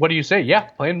 what do you say? Yeah,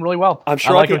 playing really well. I'm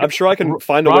sure I can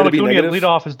find a way to be negative.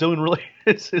 Leadoff is doing really,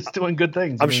 it's doing good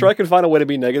things. I'm sure I can find a way to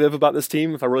be negative about this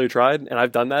team if I really tried, and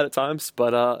I've done that at times.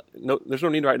 But no, there's no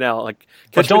need right now. Like,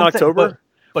 catch me in October.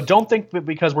 But don't think that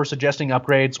because we're suggesting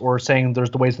upgrades or saying there's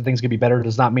the ways that things could be better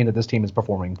does not mean that this team is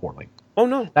performing poorly. Oh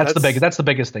no, that's the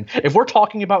biggest thing. If we're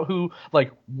talking about who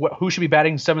should be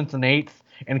batting 7th and 8th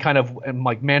and kind of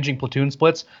like managing platoon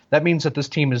splits, that means that this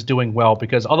team is doing well,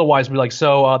 because otherwise we're like,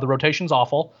 the rotation's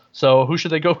awful. So who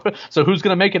should they go? So who's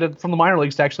going to make it from the minor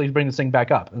leagues to actually bring this thing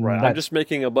back up? And right. I'm just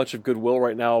making a bunch of goodwill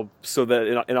right now, so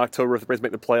that in October, if the Braves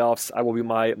make the playoffs, I will be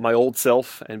my old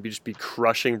self and be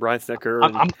crushing Brian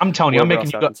Snitker. I'm telling you,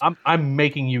 I'm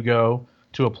making you go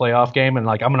to a playoff game, and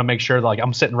like I'm going to make sure that, like,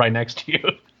 I'm sitting right next to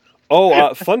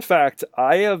you. Fun fact: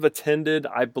 I have attended,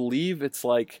 I believe it's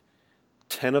like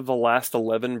 10 of the last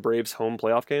 11 Braves home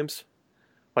playoff games.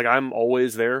 Like, I'm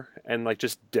always there and like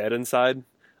just dead inside.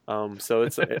 So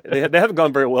it's they haven't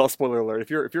gone very well. Spoiler alert: if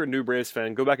you're a new Braves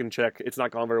fan, go back and check. It's not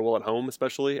gone very well at home,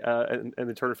 especially in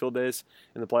the Turner Field days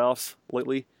in the playoffs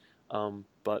lately.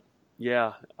 But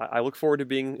yeah, I look forward to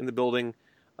being in the building.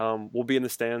 We'll be in the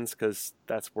stands because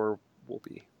that's where we'll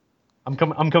be. I'm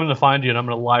coming to find you, and I'm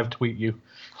going to live tweet you.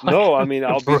 No, I mean,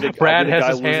 I'll be Brad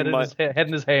has his head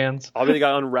in his hands. I'll be the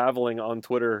guy unraveling on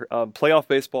Twitter. Playoff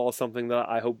baseball is something that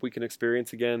I hope we can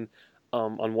experience again.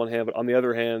 On one hand, but on the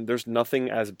other hand, there's nothing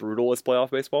as brutal as playoff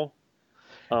baseball.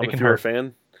 If you're a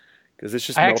fan, because it's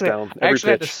just meltdown every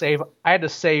pitch. I had to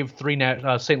save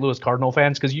 3 St. Louis Cardinal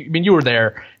fans, because you were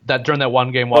there during that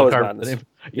one game wild card.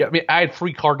 Yeah, I mean, I had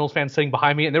 3 Cardinals fans sitting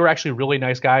behind me, and they were actually really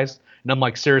nice guys. And I'm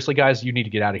like, seriously, guys, you need to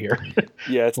get out of here.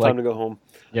 Yeah, it's time to go home.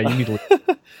 Yeah, you need to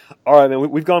leave. All right, man,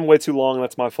 we've gone way too long.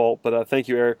 That's my fault. But thank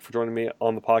you, Eric, for joining me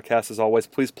on the podcast as always.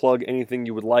 Please plug anything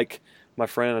you would like, my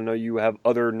friend. I know you have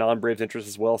other non-Braves interests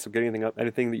as well, so get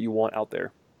anything that you want out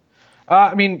there.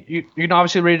 I mean, you can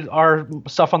obviously read our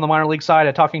stuff on the minor league side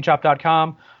at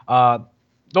talkingchop.com.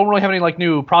 Don't really have any like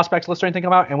new prospects list or anything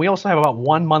about, and we also have about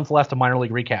 1 month left of minor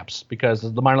league recaps because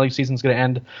the minor league season's going to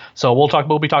end. So we'll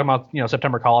be talking about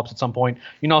September call-ups at some point.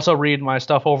 You can also read my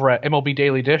stuff over at MLB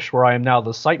Daily Dish, where I am now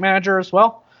the site manager as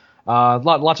well.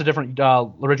 Lots of different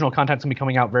original content's gonna be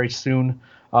coming out very soon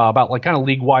about like kind of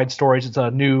league-wide stories. It's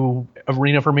a new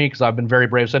arena for me because I've been very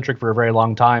Brave-centric for a very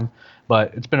long time,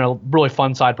 but it's been a really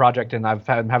fun side project, and I'm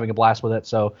having a blast with it.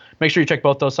 So make sure you check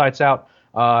both those sites out.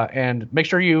 And make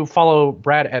sure you follow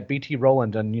Brad at BT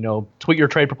Rowland and, tweet your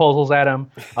trade proposals at him,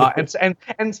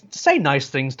 and say nice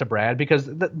things to Brad, because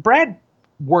Brad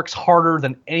works harder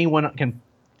than anyone can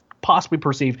possibly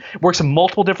perceive. Works in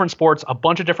multiple different sports, a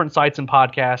bunch of different sites and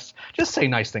podcasts. Just say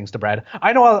nice things to Brad.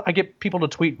 I know I get people to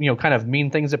tweet, kind of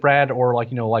mean things at Brad, or like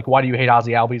why do you hate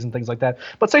Ozzy Albies and things like that.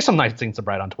 But say some nice things to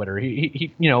Brad on Twitter.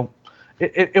 He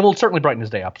it will certainly brighten his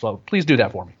day up. So please do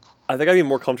that for me. I think I'd be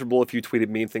more comfortable if you tweeted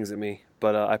mean things at me,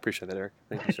 but I appreciate that, Eric.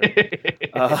 Thank you,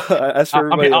 sir. As for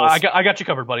everybody else, I got you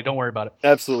covered, buddy. Don't worry about it.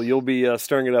 Absolutely. You'll be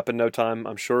stirring it up in no time.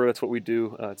 I'm sure that's what we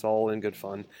do. It's all in good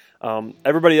fun.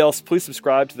 Everybody else, please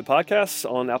subscribe to the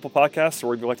podcast on Apple Podcasts,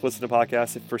 or if you like to listen to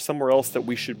podcasts. If there's somewhere else that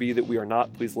we should be that we are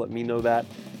not, please let me know that,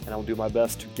 and I will do my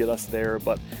best to get us there.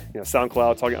 But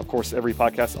SoundCloud, talking, of course, every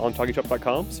podcast on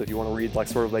TalkingChop.com. So if you want to read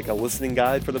sort of a listening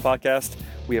guide for the podcast,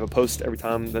 we have a post every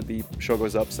time that the show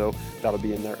goes up, so that'll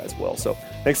be in there as well. So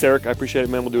thanks, Eric. I appreciate it,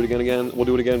 man. We'll do it again. We'll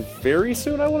do it again very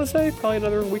soon, I want to say. Probably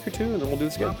another week or two, and then we'll do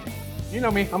this again. You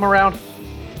know me. I'm around.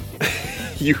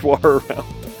 You are around.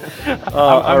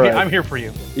 All right. I'm here for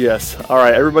you. Yes. All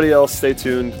right. Everybody else, stay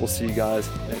tuned. We'll see you guys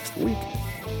next week.